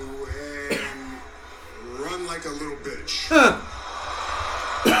do and run like a little bitch.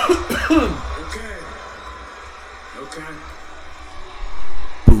 Okay.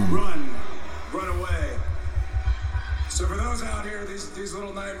 Run away. So for those out here, these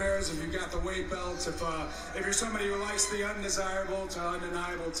little nightmares, if you've got the weight belt, if you're somebody who likes the undesirable to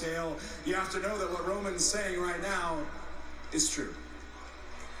undeniable tale, you have to know that what Roman's saying right now is true.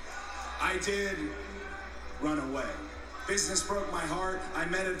 I did run away. Business broke my heart, I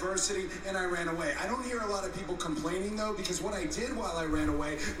met adversity, and I ran away. I don't hear a lot of people complaining, though, because what I did while I ran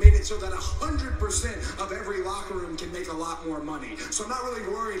away made it so that 100% of every locker room can make a lot more money. So I'm not really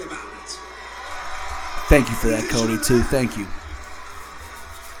worried about it. Thank you for that, Cody, too. Thank you.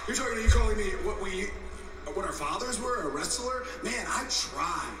 You calling me what our fathers were, a wrestler? Man, I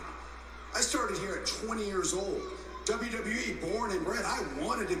tried. I started here at 20 years old. WWE, born and bred. I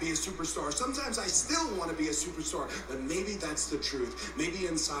wanted to be a superstar. Sometimes I still want to be a superstar, but maybe that's the truth. Maybe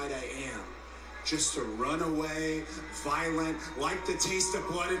inside I am. Just a runaway, violent, like the taste of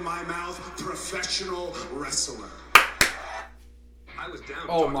blood in my mouth, professional wrestler. I was down.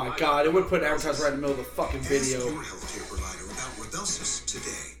 Oh my God! It would put an advertiser right in the middle of the fucking video. Ask your healthcare provider about Rhodes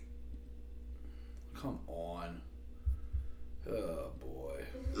today. Come on. Oh boy.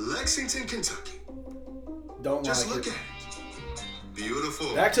 Lexington, Kentucky. Don't Just like look it. at it.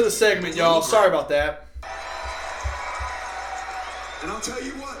 Beautiful. Back to the segment, y'all. Sorry about that. And I'll tell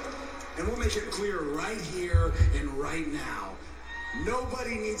you what, and we'll make it clear right here and right now.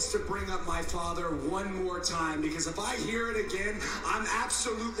 Nobody needs to bring up my father one more time, because if I hear it again, I'm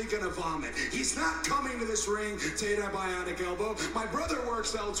absolutely going to vomit. He's not coming to this ring to hit a bionic elbow. My brother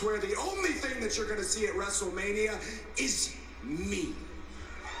works elsewhere. The only thing that you're going to see at WrestleMania is me.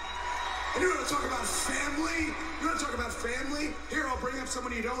 And you want to talk about family? You want to talk about family? Here, I'll bring up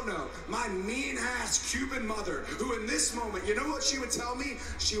someone you don't know. My mean-ass Cuban mother, who in this moment, you know what she would tell me?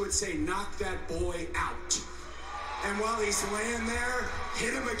 She would say, knock that boy out. And while he's laying there,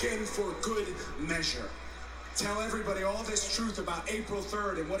 hit him again for good measure. Tell everybody all this truth about April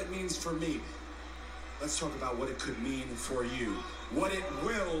 3rd and what it means for me. Let's talk about what it could mean for you. What it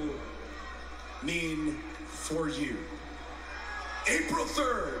will mean for you. April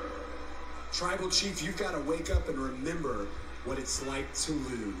 3rd. Tribal Chief, you've got to wake up and remember what it's like to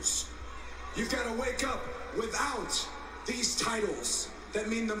lose. You've got to wake up without these titles that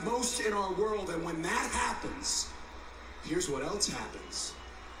mean the most in our world. And when that happens, here's what else happens.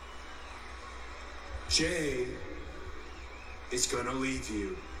 Jay is gonna leave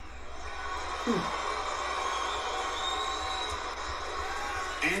you.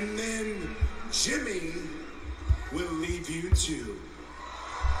 And then Jimmy will leave you too.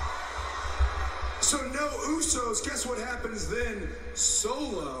 So no Usos, guess what happens then?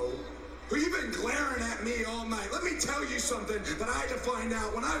 Solo, who you've been glaring at me all night. Let me tell you something that I had to find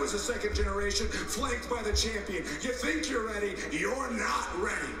out when I was a second generation, flanked by the champion. You think you're ready, you're not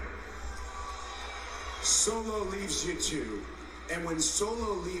ready. Solo leaves you too. And when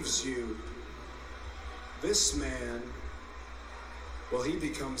Solo leaves you, this man, well, he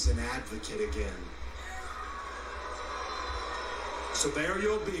becomes an advocate again. So there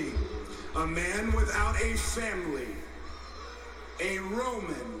you'll be, a man without a family, a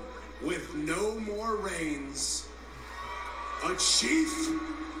Roman with no more reigns, a chief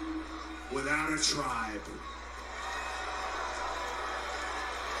without a tribe.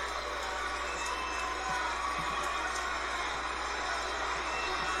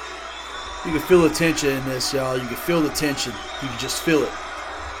 You can feel the tension in this, y'all. You can feel the tension. You can just feel it.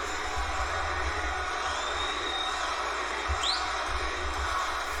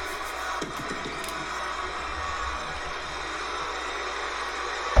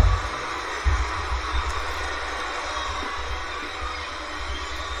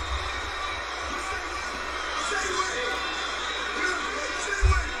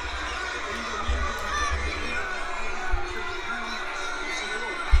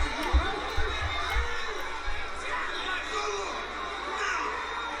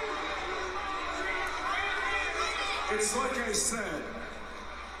 It's like I said,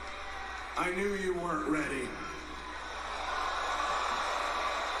 I knew you weren't ready.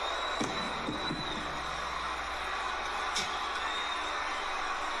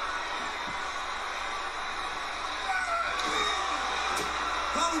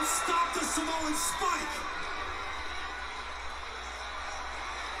 Rhodes, stop the Samoan spike!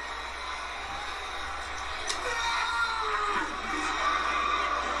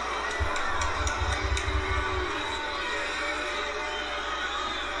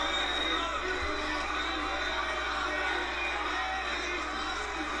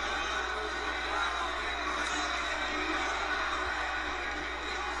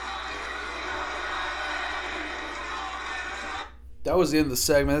 That was the end of the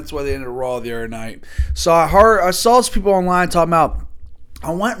segment. That's why they ended Raw the other night. So I saw some people online talking about,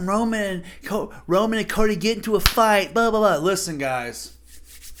 I want Roman and Cody get into a fight, blah, blah, blah. Listen, guys.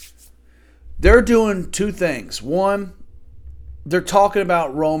 They're doing two things. One, they're talking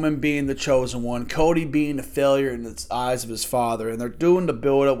about Roman being the chosen one, Cody being a failure in the eyes of his father, and they're doing the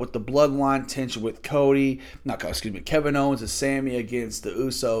build-up with the bloodline tension with Kevin Owens and Sami against the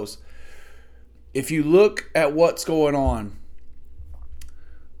Usos. If you look at what's going on,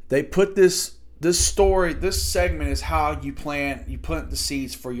 they put this story, this segment is how you plant the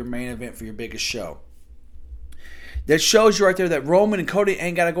seeds for your main event for your biggest show. That shows you right there that Roman and Cody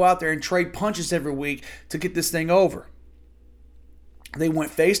ain't got to go out there and trade punches every week to get this thing over. They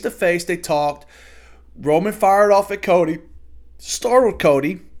went face to face, they talked. Roman fired off at Cody, startled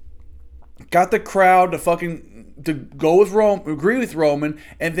Cody, got the crowd to go with Roman, agree with Roman,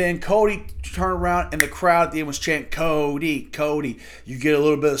 and then Cody turned around and the crowd at the end was chanting, Cody, Cody. You get a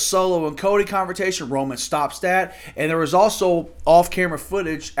little bit of Solo and Cody conversation. Roman stops that. And there was also off-camera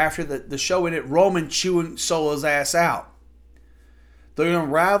footage after the show ended, Roman chewing Solo's ass out. The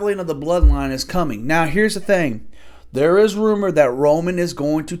unraveling of the bloodline is coming. Now, here's the thing. There is rumor that Roman is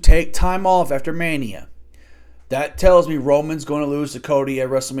going to take time off after Mania. That tells me Roman's going to lose to Cody at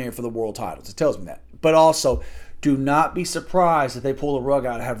WrestleMania for the world titles. It tells me that. But also, do not be surprised if they pull the rug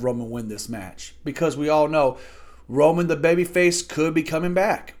out and have Roman win this match. Because we all know Roman the babyface could be coming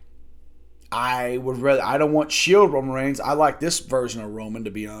back. I don't want Shield Roman Reigns. I like this version of Roman,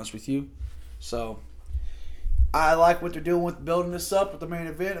 to be honest with you. So I like what they're doing with building this up with the main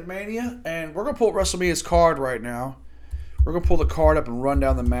event at Mania. And we're going to pull up WrestleMania's card right now. We're going to pull the card up and run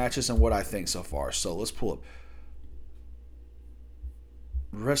down the matches and what I think so far. So let's pull up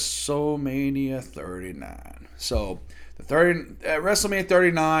WrestleMania 39. So WrestleMania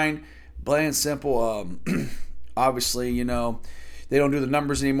 39, plain and simple. Obviously, you know, they don't do the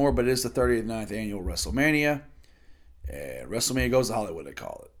numbers anymore, but it is the 39th annual WrestleMania. And WrestleMania goes to Hollywood, they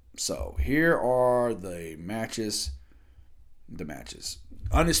call it. So here are the matches.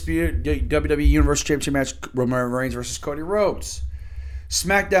 Undisputed WWE Universal Championship match, Roman Reigns versus Cody Rhodes.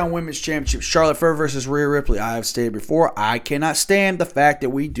 SmackDown Women's Championship, Charlotte Flair versus Rhea Ripley. I have stated before, I cannot stand the fact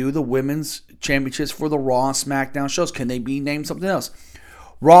that we do the Women's Championships for the Raw and SmackDown shows. Can they be named something else?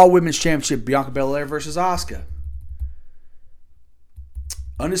 Raw Women's Championship, Bianca Belair versus Asuka.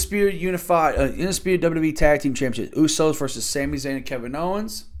 Undisputed WWE Tag Team Championship, Usos versus Sami Zayn and Kevin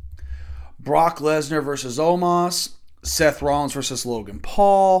Owens. Brock Lesnar versus Omos. Seth Rollins versus Logan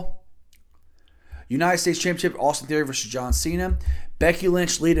Paul. United States Championship, Austin Theory versus John Cena. Becky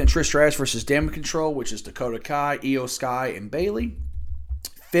Lynch, Lita, and Trish Stratus versus Damage Control, which is Dakota Kai, Io Sky, and Bayley.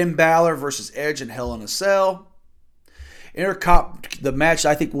 Finn Balor versus Edge and Hell in a Cell. The match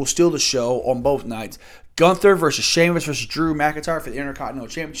I think will steal the show on both nights. Gunther versus Sheamus versus Drew McIntyre for the Intercontinental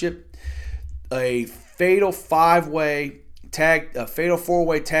Championship. A fatal four-way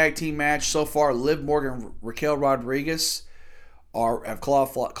tag team match so far. Liv Morgan and Raquel Rodriguez have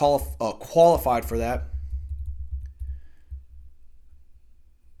qualified for that.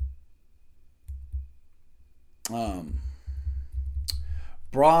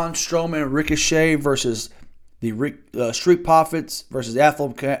 Braun Strowman and Ricochet versus the Street Profits versus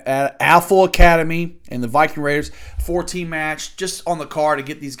Alpha Academy and the Viking Raiders. 4-team match just on the card to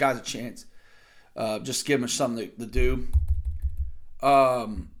get these guys a chance. Just give them something to do.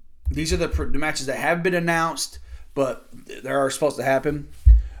 These are the matches that have been announced, but they are supposed to happen.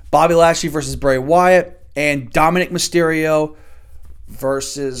 Bobby Lashley versus Bray Wyatt and Dominic Mysterio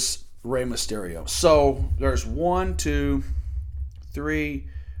versus Rey Mysterio. So there's 1, 2, 3,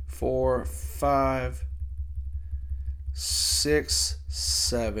 4, 5, 6,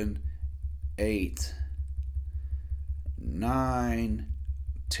 7, 8, 9,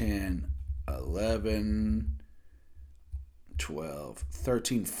 10, 11, 12,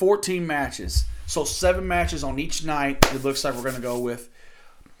 13, 14 matches. So 7 matches on each night. It looks like we're going to go with.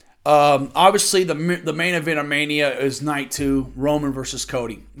 Obviously, the main event of Mania is night 2, Roman versus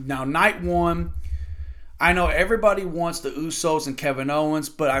Cody. Now, night 1, I know everybody wants the Usos and Kevin Owens,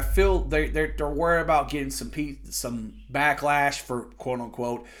 but I feel they're worried about getting some backlash for quote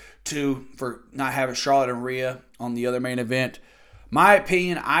unquote for not having Charlotte and Rhea on the other main event. My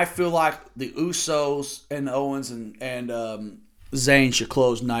opinion, I feel like the Usos and Owens and Zayn should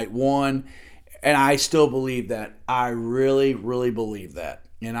close night 1, and I still believe that. I really, really believe that,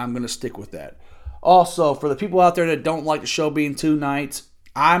 and I'm going to stick with that. Also, for the people out there that don't like the show being 2 nights,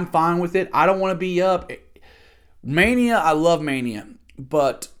 I'm fine with it. I don't want to be up. Mania, I love Mania,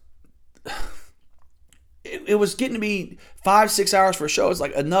 but it was getting to be 5-6 hours for a show. It's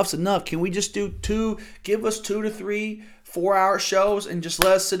like, enough's enough. Can we just give us 2 to 3 4-hour shows and just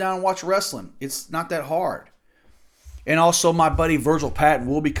let us sit down and watch wrestling? It's not that hard. And also, my buddy Virgil Patton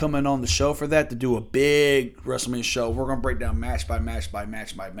will be coming on the show for that to do a big WrestleMania show. We're going to break down match by match by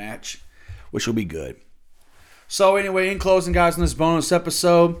match by match, which will be good. So anyway, in closing, guys, on this bonus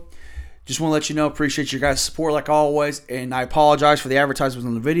episode, just want to let you know, appreciate your guys' support like always, and I apologize for the advertisements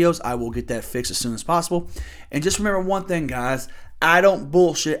on the videos. I will get that fixed as soon as possible. And just remember one thing, guys. I don't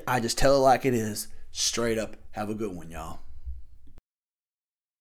bullshit. I just tell it like it is. Straight up. Have a good one, y'all.